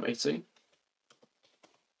is animating,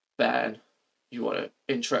 then you want to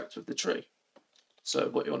interact with the tree. So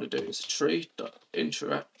what you want to do is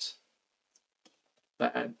tree.interact.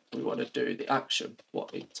 Then we want to do the action,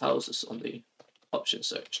 what it tells us on the option.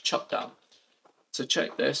 So it's chop down. To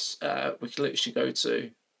check this, we can literally go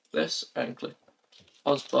to this and click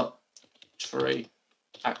Osbot tree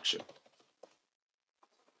action.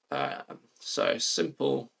 So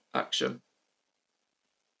simple action,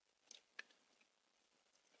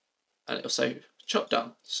 and it'll say chop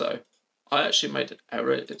down. So I actually made an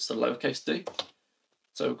error, it's the lowercase d.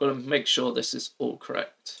 So we've got to make sure this is all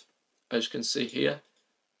correct. As you can see here,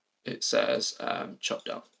 it says chop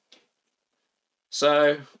down.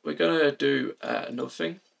 So we're going to do another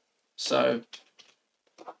thing. So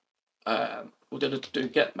we're going to do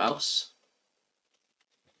get mouse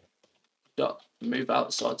dot move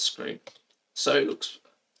outside screen. So it looks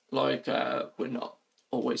like we're not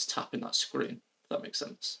always tapping that screen, if that makes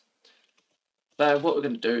sense. Then what we're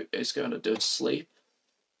going to do is going to do a sleep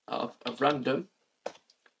of random.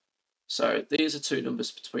 So these are two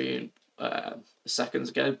numbers between the seconds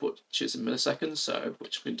again, which is in milliseconds. So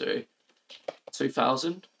which we can do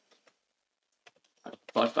 2,000,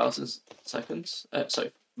 5,000 seconds.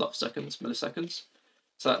 So not seconds, milliseconds.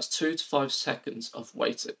 So that's 2 to 5 seconds of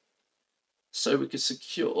waiting. So we can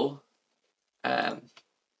secure,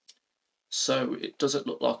 so it doesn't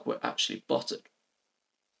look like we're actually botted.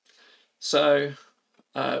 So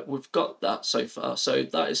we've got that so far. So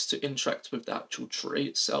that is to interact with the actual tree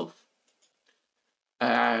itself.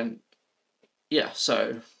 And yeah,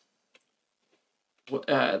 so we're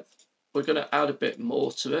going to add a bit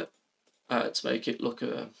more to it to make it look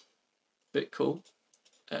a bit cool,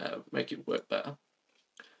 make it work better.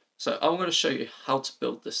 So I'm going to show you how to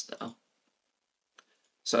build this now.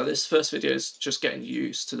 So this first video is just getting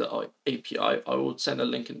used to the API. I will send a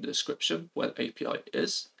link in the description where the API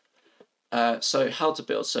is. So how to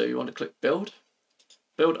build. So you want to click build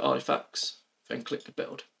artifacts, then click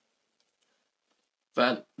build.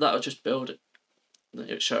 Then that'll just build it. Then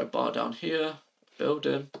it'll show a bar down here,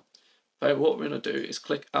 building. Then what we're going to do is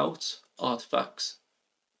click out artifacts,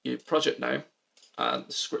 your project name, and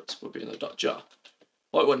the script will be in the .jar.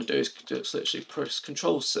 What we want to do is just literally press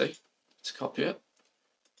Ctrl+C to copy it.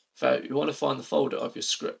 Then you want to find the folder of your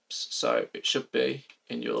scripts. So it should be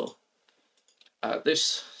in your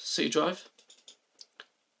this C drive,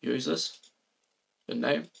 users, the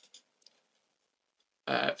name.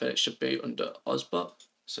 Then it should be under Osbot.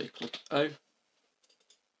 So you click O.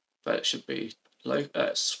 Then it should be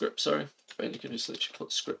script, sorry. Then you can just literally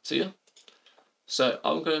put script here. So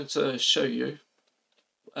I'm going to show you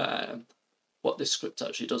what this script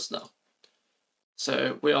actually does now.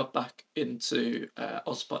 So we are back into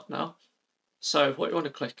Osbot now. So what you want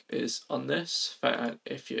to click is on this. Then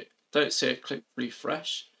if you don't see it, click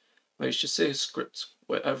refresh. Then you should see a script,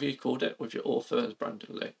 whatever you called it, with your author as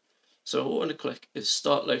Brandon Lee. So what I want to click is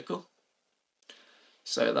start local.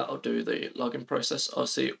 So that'll do the login process.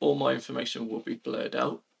 Obviously all my information will be blurred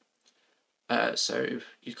out. So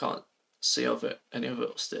you can't see any of it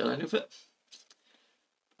or steal any of it.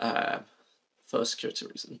 For security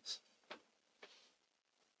reasons.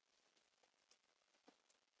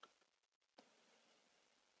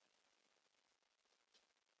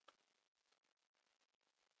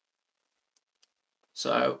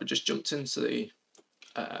 So we just jumped into the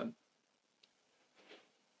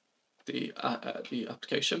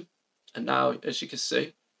application, and now as you can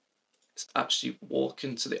see, it's actually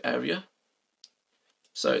walking to the area.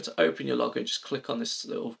 So to open your login, just click on this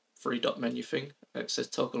little 3-dot menu thing, and it says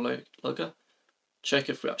toggle logger. check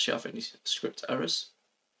if we actually have any script errors.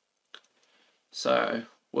 So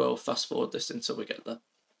we'll fast forward this until we get there.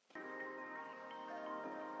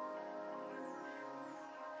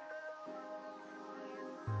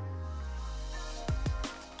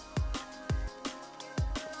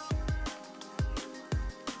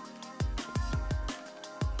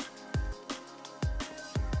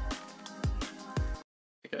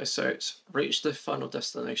 Okay, so it's reached the final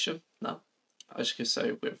destination now. As you can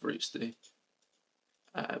see, we've reached the,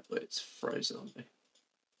 but it's frozen on me.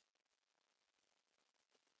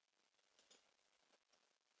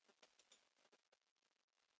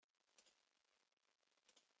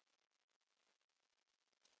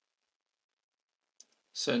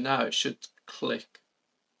 So now it should click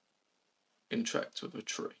interact with a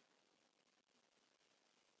tree.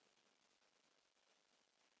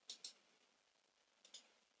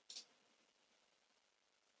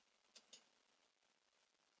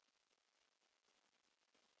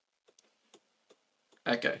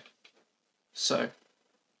 Okay, so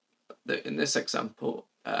in this example,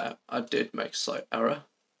 I did make a slight error.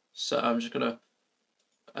 So I'm just going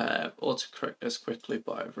to autocorrect this quickly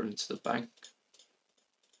by running to the bank.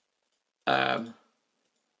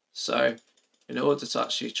 So in order to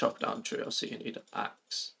actually chop down a tree, obviously you need an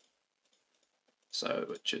axe. So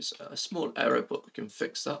which is a small error, but we can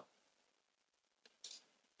fix that.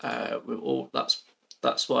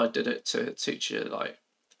 That's why I did it, to teach you like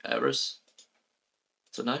errors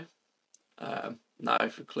to know. Now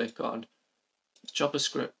if we click on chopper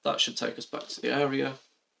script, that should take us back to the area,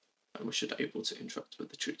 and we should be able to interact with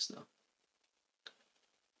the trees now.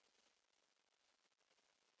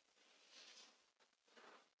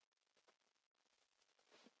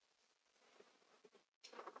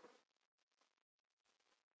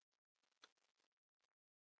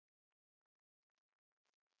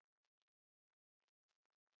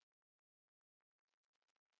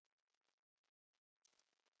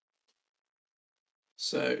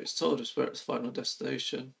 So it's told us where its final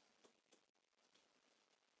destination.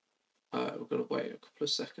 We're going to wait a couple of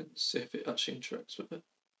seconds, see if it actually interacts with it.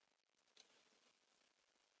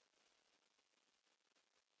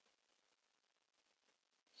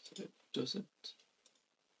 So it doesn't.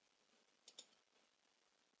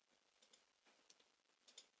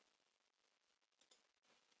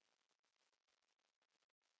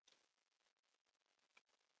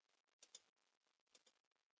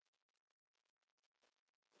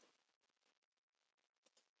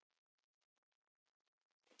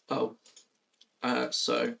 Oh,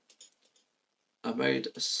 so I made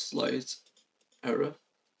a slight error.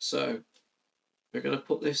 So we're going to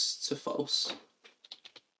put this to false.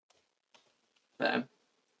 Then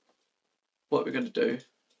what we're going to do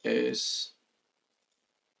is,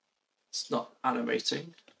 it's not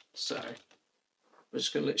animating, so we're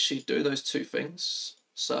just going to literally do those two things.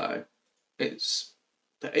 So it's,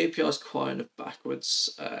 the API is kind of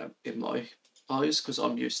backwards in my eyes because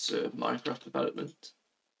I'm used to Minecraft development.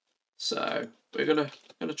 So we're gonna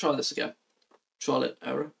try this again. Trial and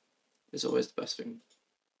error is always the best thing.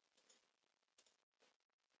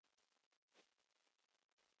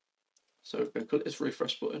 So we're going to click this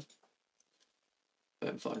refresh button,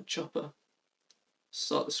 then find chopper,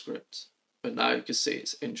 start the script, but now you can see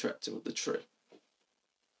it's interacting with the tree.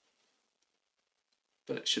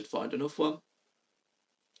 But it should find another one.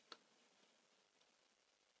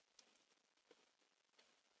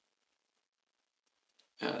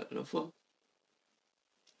 Another one.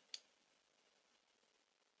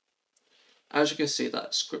 As you can see,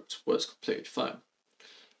 that script works completely fine.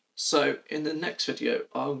 So in the next video,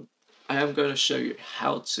 I am going to show you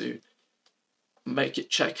how to make it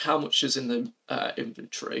check how much is in the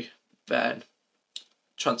inventory, then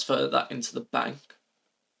transfer that into the bank.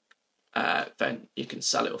 Then you can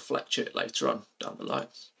sell it or fletch it later on down the line.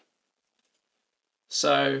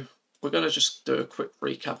 So we're going to just do a quick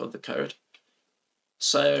recap of the code.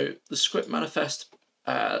 So the script manifest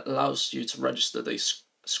allows you to register the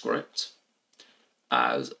script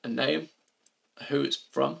as a name, who it's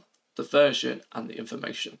from, the version, and the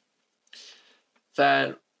information.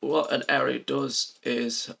 Then what an area does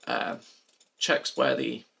is checks where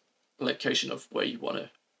the location of where you want to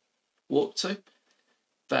walk to.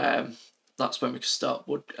 Then that's when we can start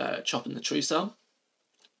chopping the trees down.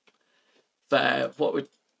 Then what we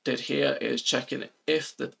did here is checking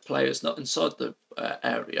if the player's not inside the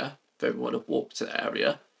area, then we want to walk to the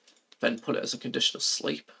area, then put it as a conditional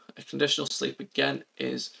sleep. A conditional sleep again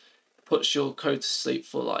is puts your code to sleep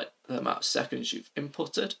for like the amount of seconds you've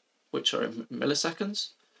inputted, which are in milliseconds.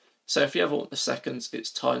 So if you ever want the seconds,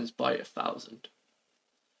 it's times by 1,000.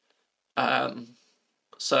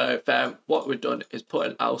 So then what we've done is put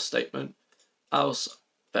an else statement else,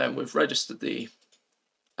 then we've registered the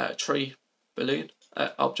tree boolean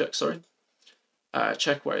object, sorry.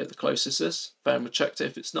 Check where the closest is. Then we checked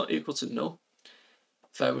if it's not equal to null.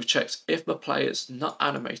 Then we checked if the player is not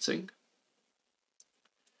animating.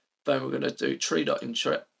 Then we're going to do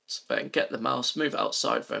tree.interrupt, then get the mouse, move it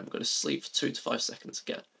outside, then we're going to sleep for 2 to 5 seconds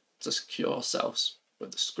again to secure ourselves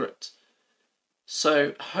with the script.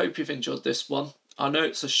 So I hope you've enjoyed this one. I know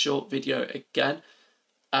it's a short video again,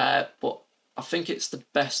 but I think it's the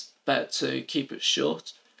best bet to keep it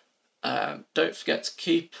short. Don't forget to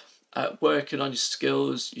keep working on your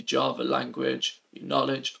skills, your Java language, your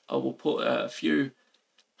knowledge. I will put a few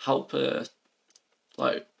helper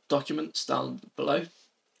documents down below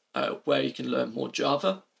where you can learn more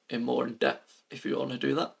Java in depth if you want to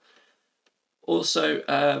do that. Also,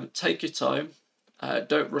 take your time.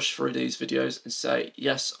 Don't rush through these videos and say,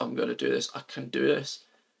 yes, I'm going to do this, I can do this.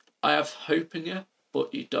 I have hope in you,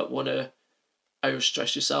 but you don't want to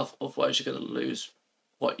overstress yourself, otherwise you're going to lose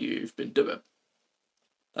what you've been doing.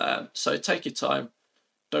 So take your time,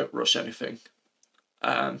 don't rush anything.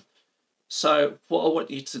 So what I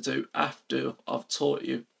want you to do after I've taught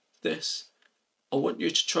you this, I want you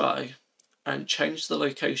to try and change the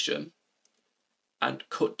location and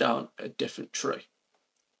cut down a different tree.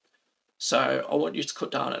 So I want you to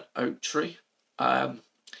cut down an oak tree,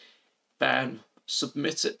 then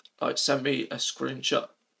submit it, send me a screenshot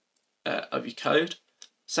of your code,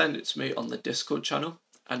 send it to me on the Discord channel,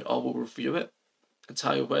 and I will review it and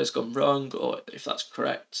tell you where it's gone wrong or if that's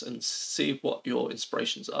correct, and see what your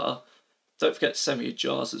inspirations are. Don't forget to send me your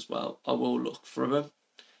jars as well. I will look through them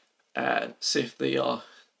and see if they are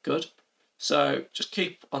good. So just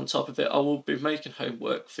keep on top of it. I will be making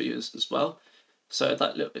homework for you as well. So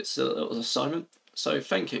it's a little assignment. So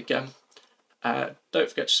thank you again. Don't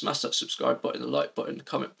forget to smash that subscribe button, the like button, the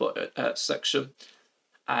comment button section,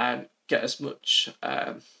 and get as much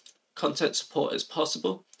content support as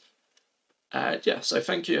possible. Yeah, so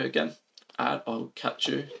thank you again, and I'll catch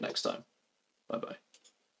you next time. Bye bye.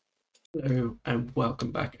 Hello and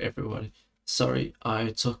welcome back, everyone. Sorry, I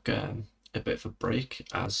took a bit of a break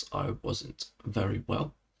as I wasn't very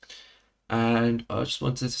well. And I just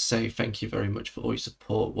wanted to say thank you very much for all your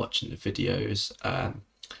support, watching the videos,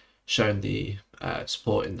 showing the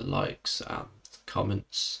support in the likes and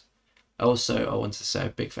comments. Also, I want to say a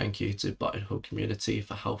big thank you to Botting Guides community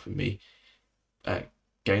for helping me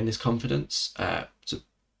gain this confidence to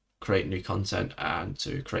create new content and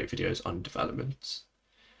to create videos on development.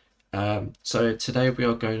 So today we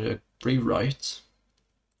are going to rewrite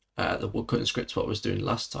the woodcutting script what I was doing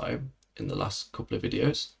last time in the last couple of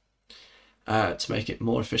videos. To make it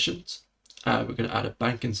more efficient, we're going to add a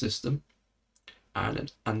banking system and an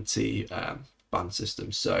anti-ban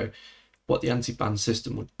system. So what the anti-ban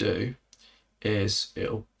system would do is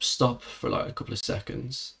it'll stop for like a couple of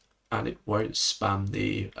seconds and it won't spam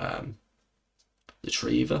the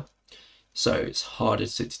tree either, so it's harder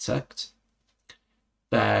to detect.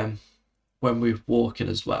 Then when we walk in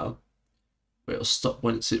as well, it'll stop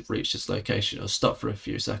once it reaches location. It'll stop for a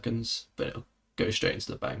few seconds, but it'll go straight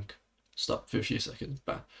into the bank. Stop for a few seconds,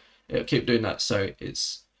 but it'll keep doing that, so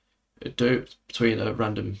it'll do it between a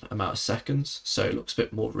random amount of seconds, so it looks a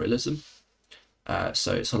bit more realism.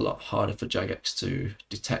 So it's a lot harder for Jagex to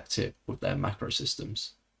detect it with their macro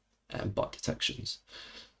systems and bot detections.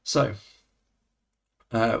 So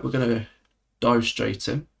we're going to dive straight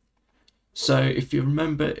in. So if you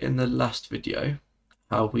remember in the last video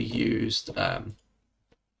how we used the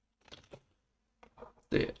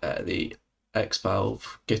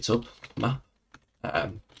Xvalve GitHub map,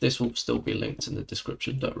 this will still be linked in the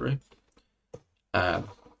description, don't worry, if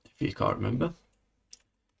you can't remember.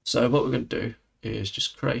 So what we're going to do is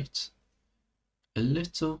just create a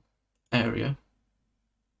little area,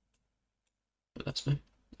 that's me,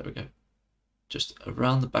 there we go, just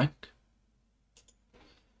around the bank,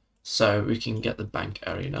 so we can get the bank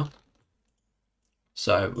area now.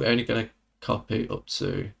 So we're only going to copy up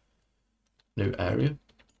to new area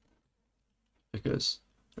because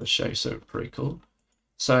I'll show you something pretty cool.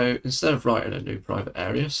 So instead of writing a new private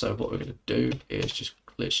area, so what we're going to do is just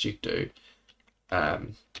literally do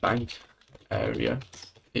bank area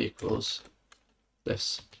equals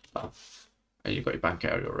this, and you've got your bank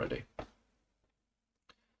area already.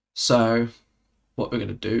 So what we're going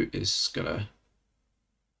to do is going to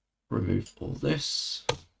remove all this.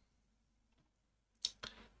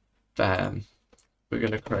 Then we're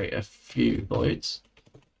going to create a few voids.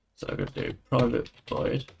 So I'm going to do private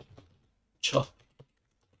void chop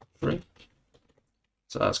tree.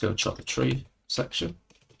 So that's going to chop the tree section.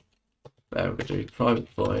 Then we're going to do private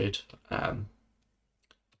void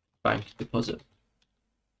bank deposit.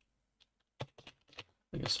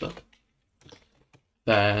 I guess so.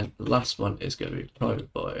 Then the last one is going to be private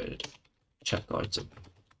void check item.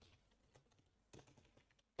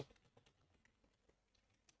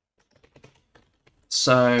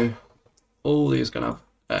 So all these are going to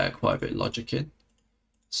have quite a bit of logic in.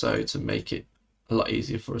 So to make it a lot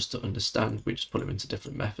easier for us to understand, we just put them into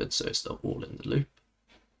different methods so it's not all in the loop.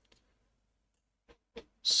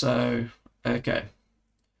 So, okay.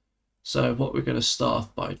 So what we're going to start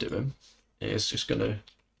off by doing is just going to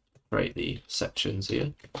create the sections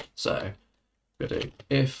here. So we're going to do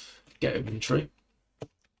if get inventory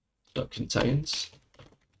dot contains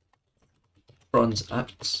bronze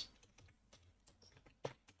axe.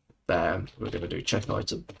 Then we're going to do check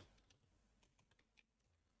item.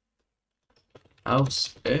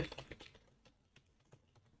 Else if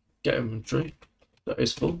get inventory that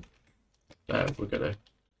is full. Then we're going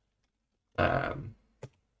to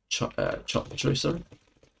chop the tree, sorry.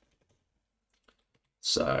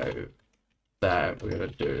 So then we're going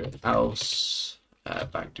to do else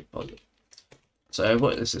bank deposit. So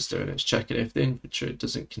what this is doing is checking if the inventory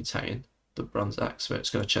doesn't contain the bronze axe, so it's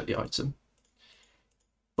going to check the item.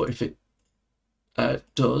 But if it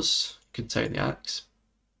does contain the axe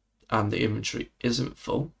and the inventory isn't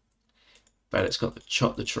full, then it's got to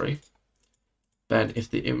chop the tree. Then if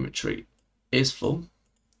the inventory is full,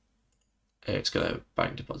 it's going to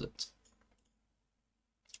bank deposit.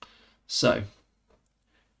 So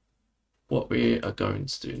what we are going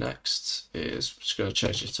to do next is just going to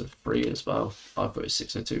change it to 3 as well. I thought it was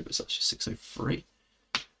 602, but it's actually 603.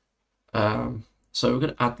 So we're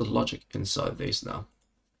going to add the logic inside these now.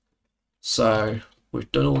 So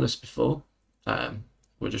we've done all this before.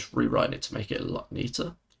 We're just rewriting it to make it a lot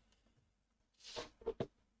neater.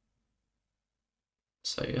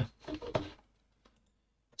 So yeah.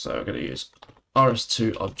 So we're going to use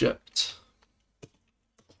rs2 object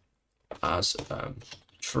as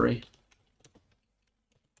tree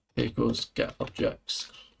equals get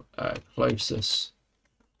objects closest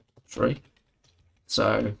tree.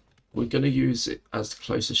 So we're going to use it as the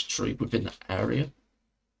closest tree within the area,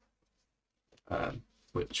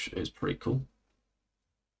 which is pretty cool.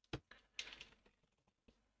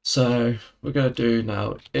 So we're going to do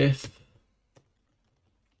now if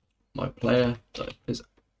my player that is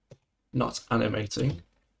not animating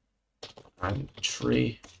and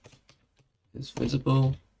tree is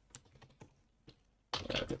visible.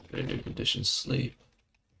 A new condition sleep.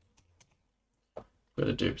 We're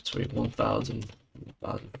going to do between 1000 and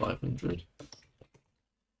 1500.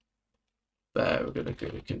 There, we're going to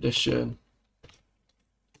do a condition.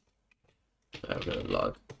 There, we're going to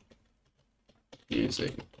log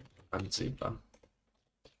using anti-ban.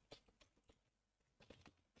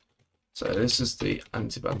 So this is the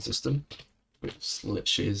anti-ban system, which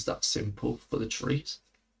literally is that simple for the trees.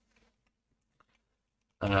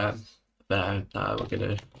 Then now we're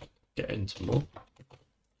going to get into more.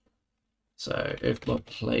 So if my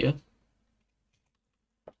player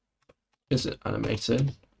isn't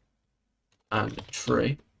animating and the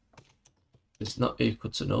tree is not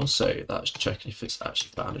equal to null, so that's checking if it's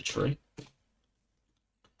actually found a tree.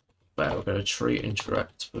 But we're going to tree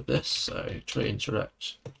interact with this. So tree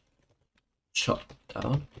interact, chop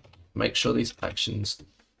down. Make sure these actions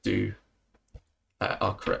do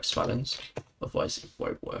are correct spannings, otherwise it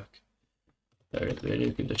won't work. There is a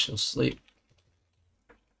new conditional sleep.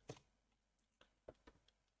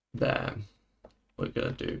 Then we're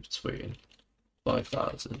going to do between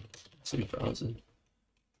 5000 and 2000.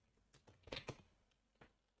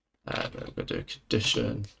 And then we're going to do a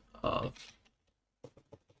condition of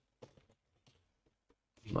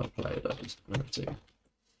my player that is empty.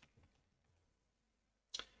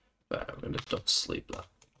 Then we're going to dot sleep that.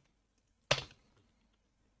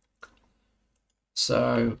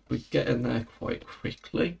 So we get in there quite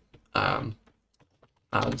quickly,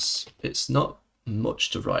 as it's not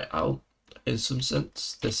much to write out in some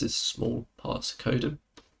sense. This is small parts of coding.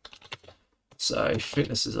 So if you think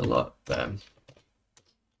this is a lot, then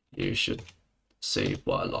you should see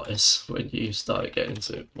what a lot is when you start getting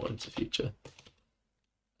into more into the future.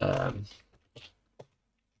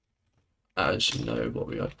 As you know what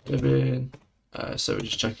we are doing, so we're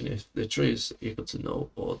just checking if the tree is equal to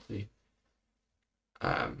null or the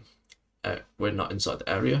we're not inside the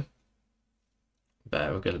area.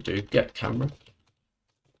 There we're going to do get camera.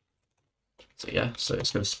 So yeah, so it's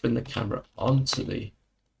going to spin the camera onto the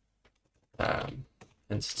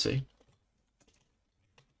entity,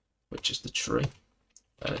 which is the tree.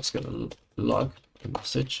 And it's going to log a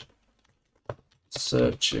message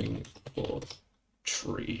searching for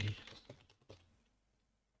tree.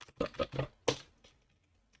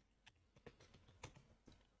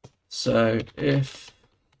 So if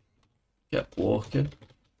get walking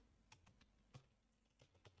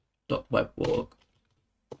dot web walk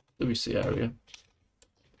WC area.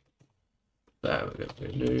 There we're going to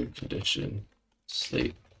do new condition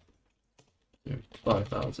sleep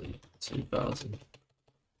 5,000 2,000.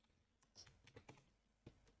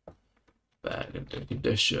 There we're going to do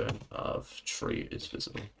condition of tree is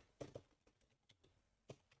visible.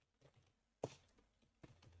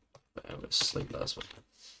 There we'll sleep that as well.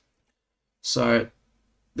 So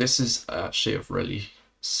this is actually a really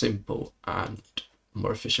simple and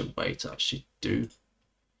more efficient way to actually do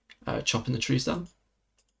chopping the trees down.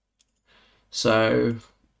 So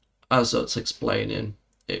as I was explaining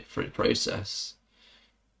it through the process,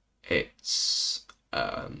 it's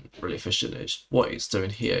really efficient. What it's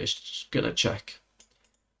doing here is going to check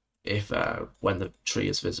if when the tree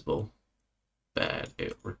is visible, then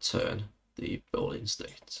it will return the Boolean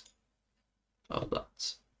state of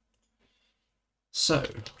that. So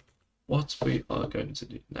what we are going to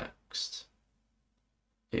do next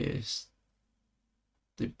is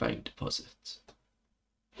the bank deposit.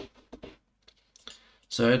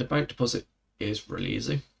 So the bank deposit is really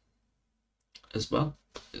easy as well.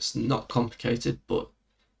 It's not complicated, but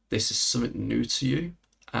this is something new to you,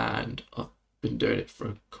 and I've been doing it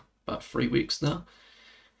for about 3 weeks now,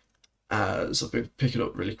 as I've been picking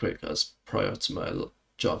up really quick as prior to my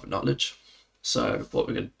Java knowledge. So what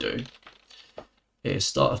we're going to do is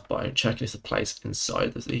start off by checking if the place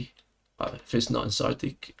inside of the if it's not inside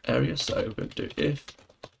the area. So we're going to do if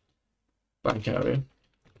bank area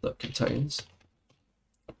that contains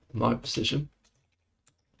my position,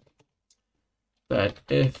 then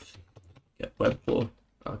if get web walk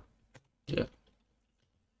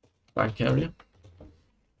bank area.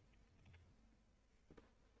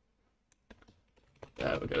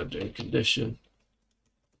 There we're going to do condition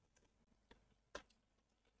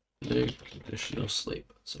new conditional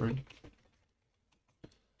sleep, sorry,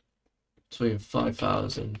 between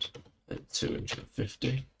 5,000 and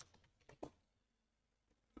 250.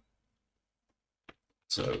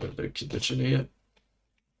 So we're going to do condition here.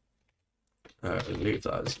 We'll leave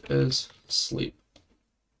that as it is, sleep.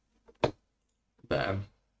 Then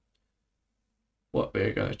what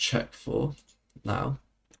we're going to check for now,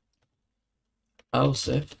 else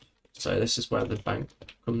if, so this is where the bank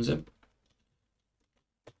comes in.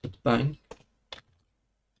 The bank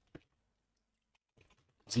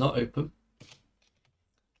is not open,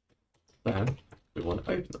 then we want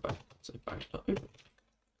to open the bank. So bank not open.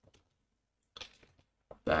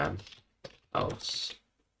 Then else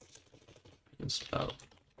you can spell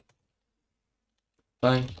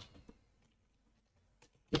bank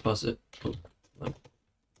deposit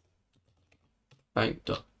bank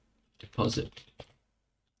dot deposit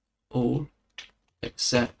all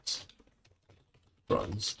except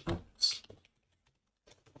bronze X.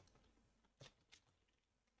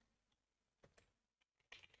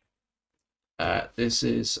 This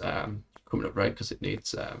is coming up red because it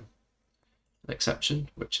needs an exception,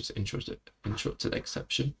 which is interrupted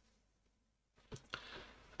exception,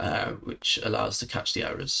 which allows to catch the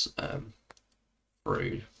errors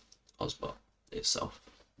through Osbot itself.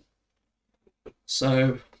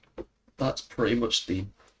 So that's pretty much the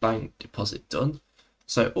bank deposit done.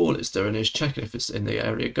 So all it's doing is checking if it's in the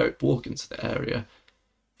area, go walk into the area,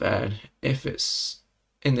 then if it's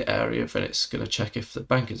in the area, then it's going to check if the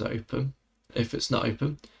bank is open. If it's not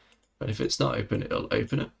open, and if it's not open, it'll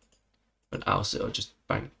open it, and else it'll just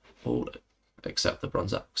bank all except the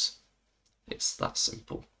bronze X. It's that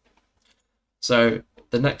simple. So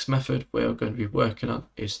the next method we're going to be working on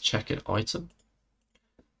is checking item.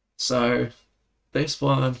 So this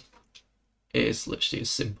one is literally as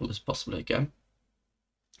simple as possible again.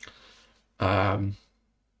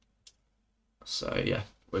 So yeah,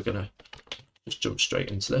 we're gonna just jump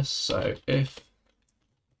straight into this. So if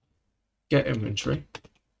get inventory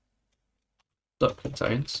that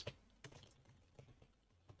contains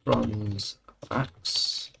bronze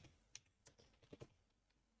axe,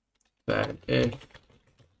 then if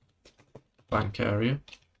bank area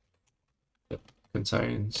that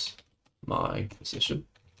contains my position,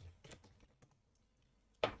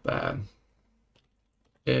 then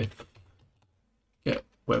if get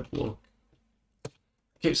web walk, I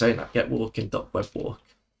keep saying that, get walking dot web walk,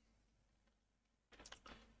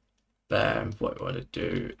 then what we want to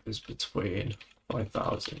do is between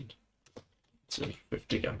 5,000 to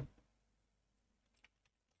 50 again.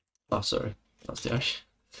 Oh, sorry, that's the ash.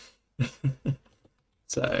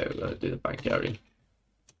 So we're going to do the bank area.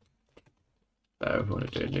 There we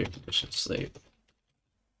want to do a new condition sleep.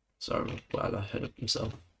 Sorry, well ahead of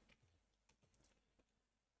himself.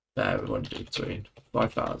 There we want to do between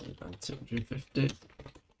 5,000 and 250.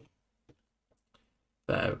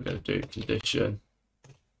 There, we're going to do condition,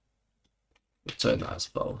 return that as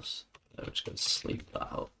false. Then we're just going to sleep that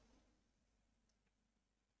out.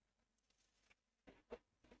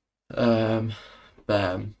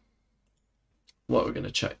 Then what we're going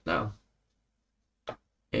to check now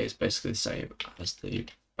is basically the same as the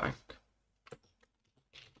bank.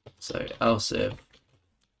 So else if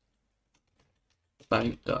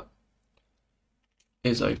bank dot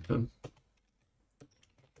is open,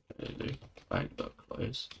 bank dot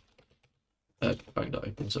close, bank dot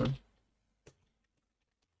open, sorry.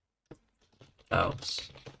 Else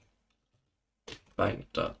bank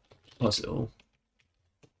dot deposit all.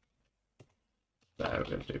 There we're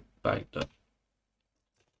going to do bank dot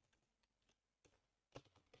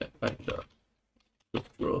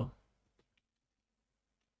withdraw.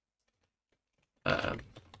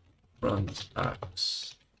 Runs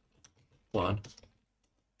X 1.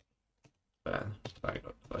 Then bank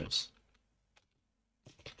dot close.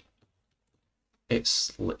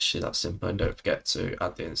 It's literally that simple, and don't forget to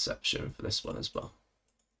add the inception for this one as well.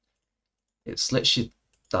 It's literally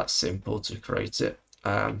that simple to create it.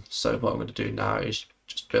 So what I'm going to do now is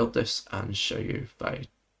just build this and show you that it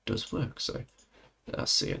does work. So I'll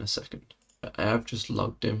see you in a second. I have just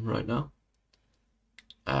logged in right now.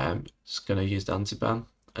 Just going to use the anti-ban,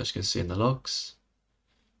 as you can see in the logs.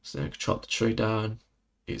 So then I can chop the tree down,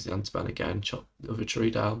 use the anti-ban again, chop the other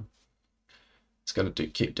tree down. It's going to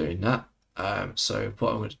keep doing that. So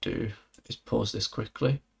what I'm going to do is pause this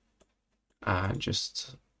quickly and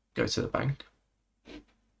just go to the bank.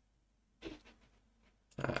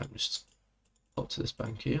 Just pop to this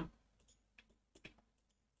bank here,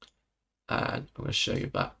 and I'm going to show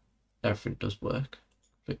you that everything does work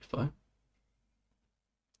completely fine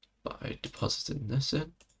by depositing this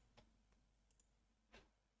in,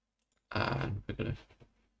 and we're going to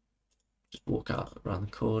just walk out around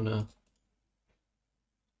the corner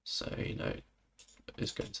so you know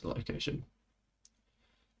it's going to the location.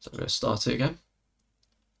 So I'm going to start it again.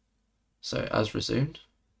 So as resumed.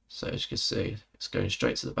 So as you can see, it's going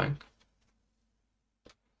straight to the bank.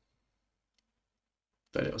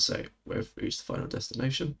 Then it'll say we've reached the final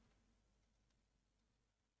destination.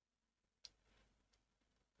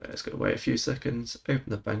 It's going to wait a few seconds, open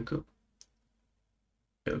the bank up.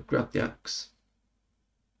 It'll grab the axe.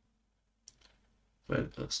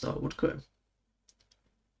 Then it'll start woodcutting.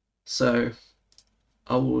 So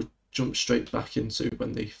I will jump straight back into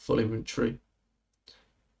when the full inventory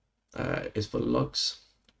is full of logs.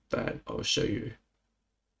 Then I'll show you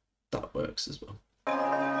that works as well.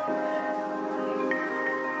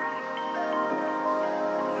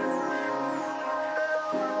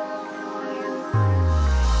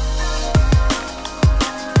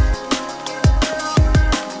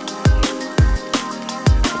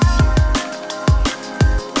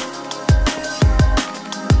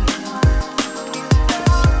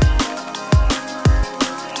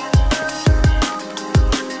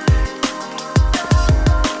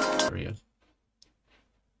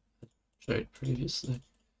 Previously,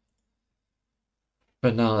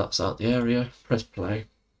 but now that's out the area, press play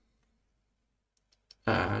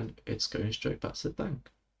and it's going straight back to the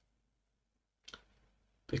bank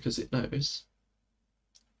because it knows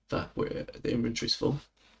that the inventory's full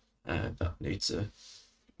and that needs to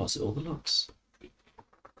deposit all the logs.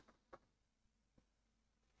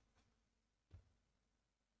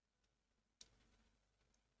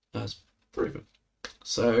 That's proven.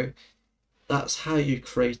 So that's how you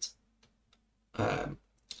create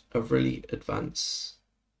a really advanced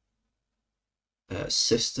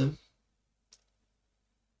system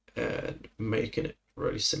and making it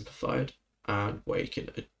really simplified and where you can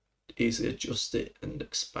easily adjust it and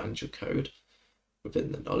expand your code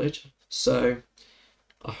within the knowledge. So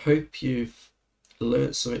I hope you've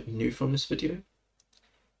learned something new from this video,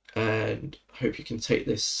 and I hope you can take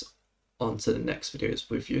this on to the next videos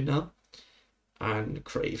with you now and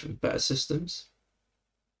create even better systems.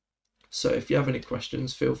 So if you have any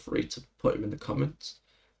questions, feel free to put them in the comments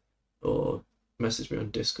or message me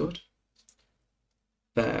on Discord.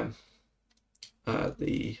 The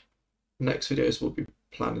next videos we'll be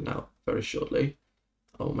planning out very shortly.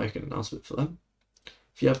 I will make an announcement for them.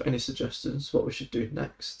 If you have any suggestions what we should do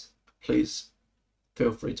next, please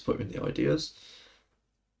feel free to put them in the ideas.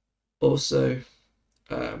 Also,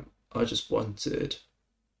 I just wanted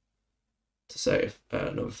to say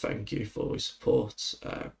another thank you for your support.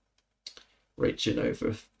 Reaching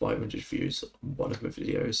over 500 views on one of my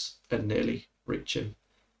videos and nearly reaching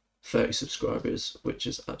 30 subscribers, which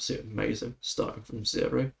is absolutely amazing, starting from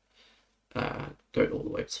 0 and going all the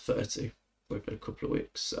way up to 30 within a couple of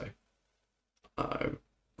weeks. So I'm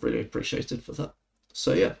really appreciated for that.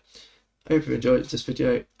 So yeah, I hope you enjoyed this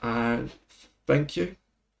video, and thank you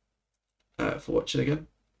for watching again.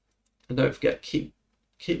 And don't forget, keep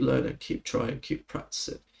learning, keep trying, keep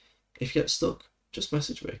practicing. If you get stuck, just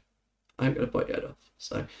message me. I ain't gonna bite your head off.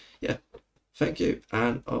 So yeah, thank you,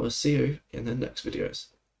 and I will see you in the next videos.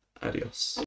 Adios.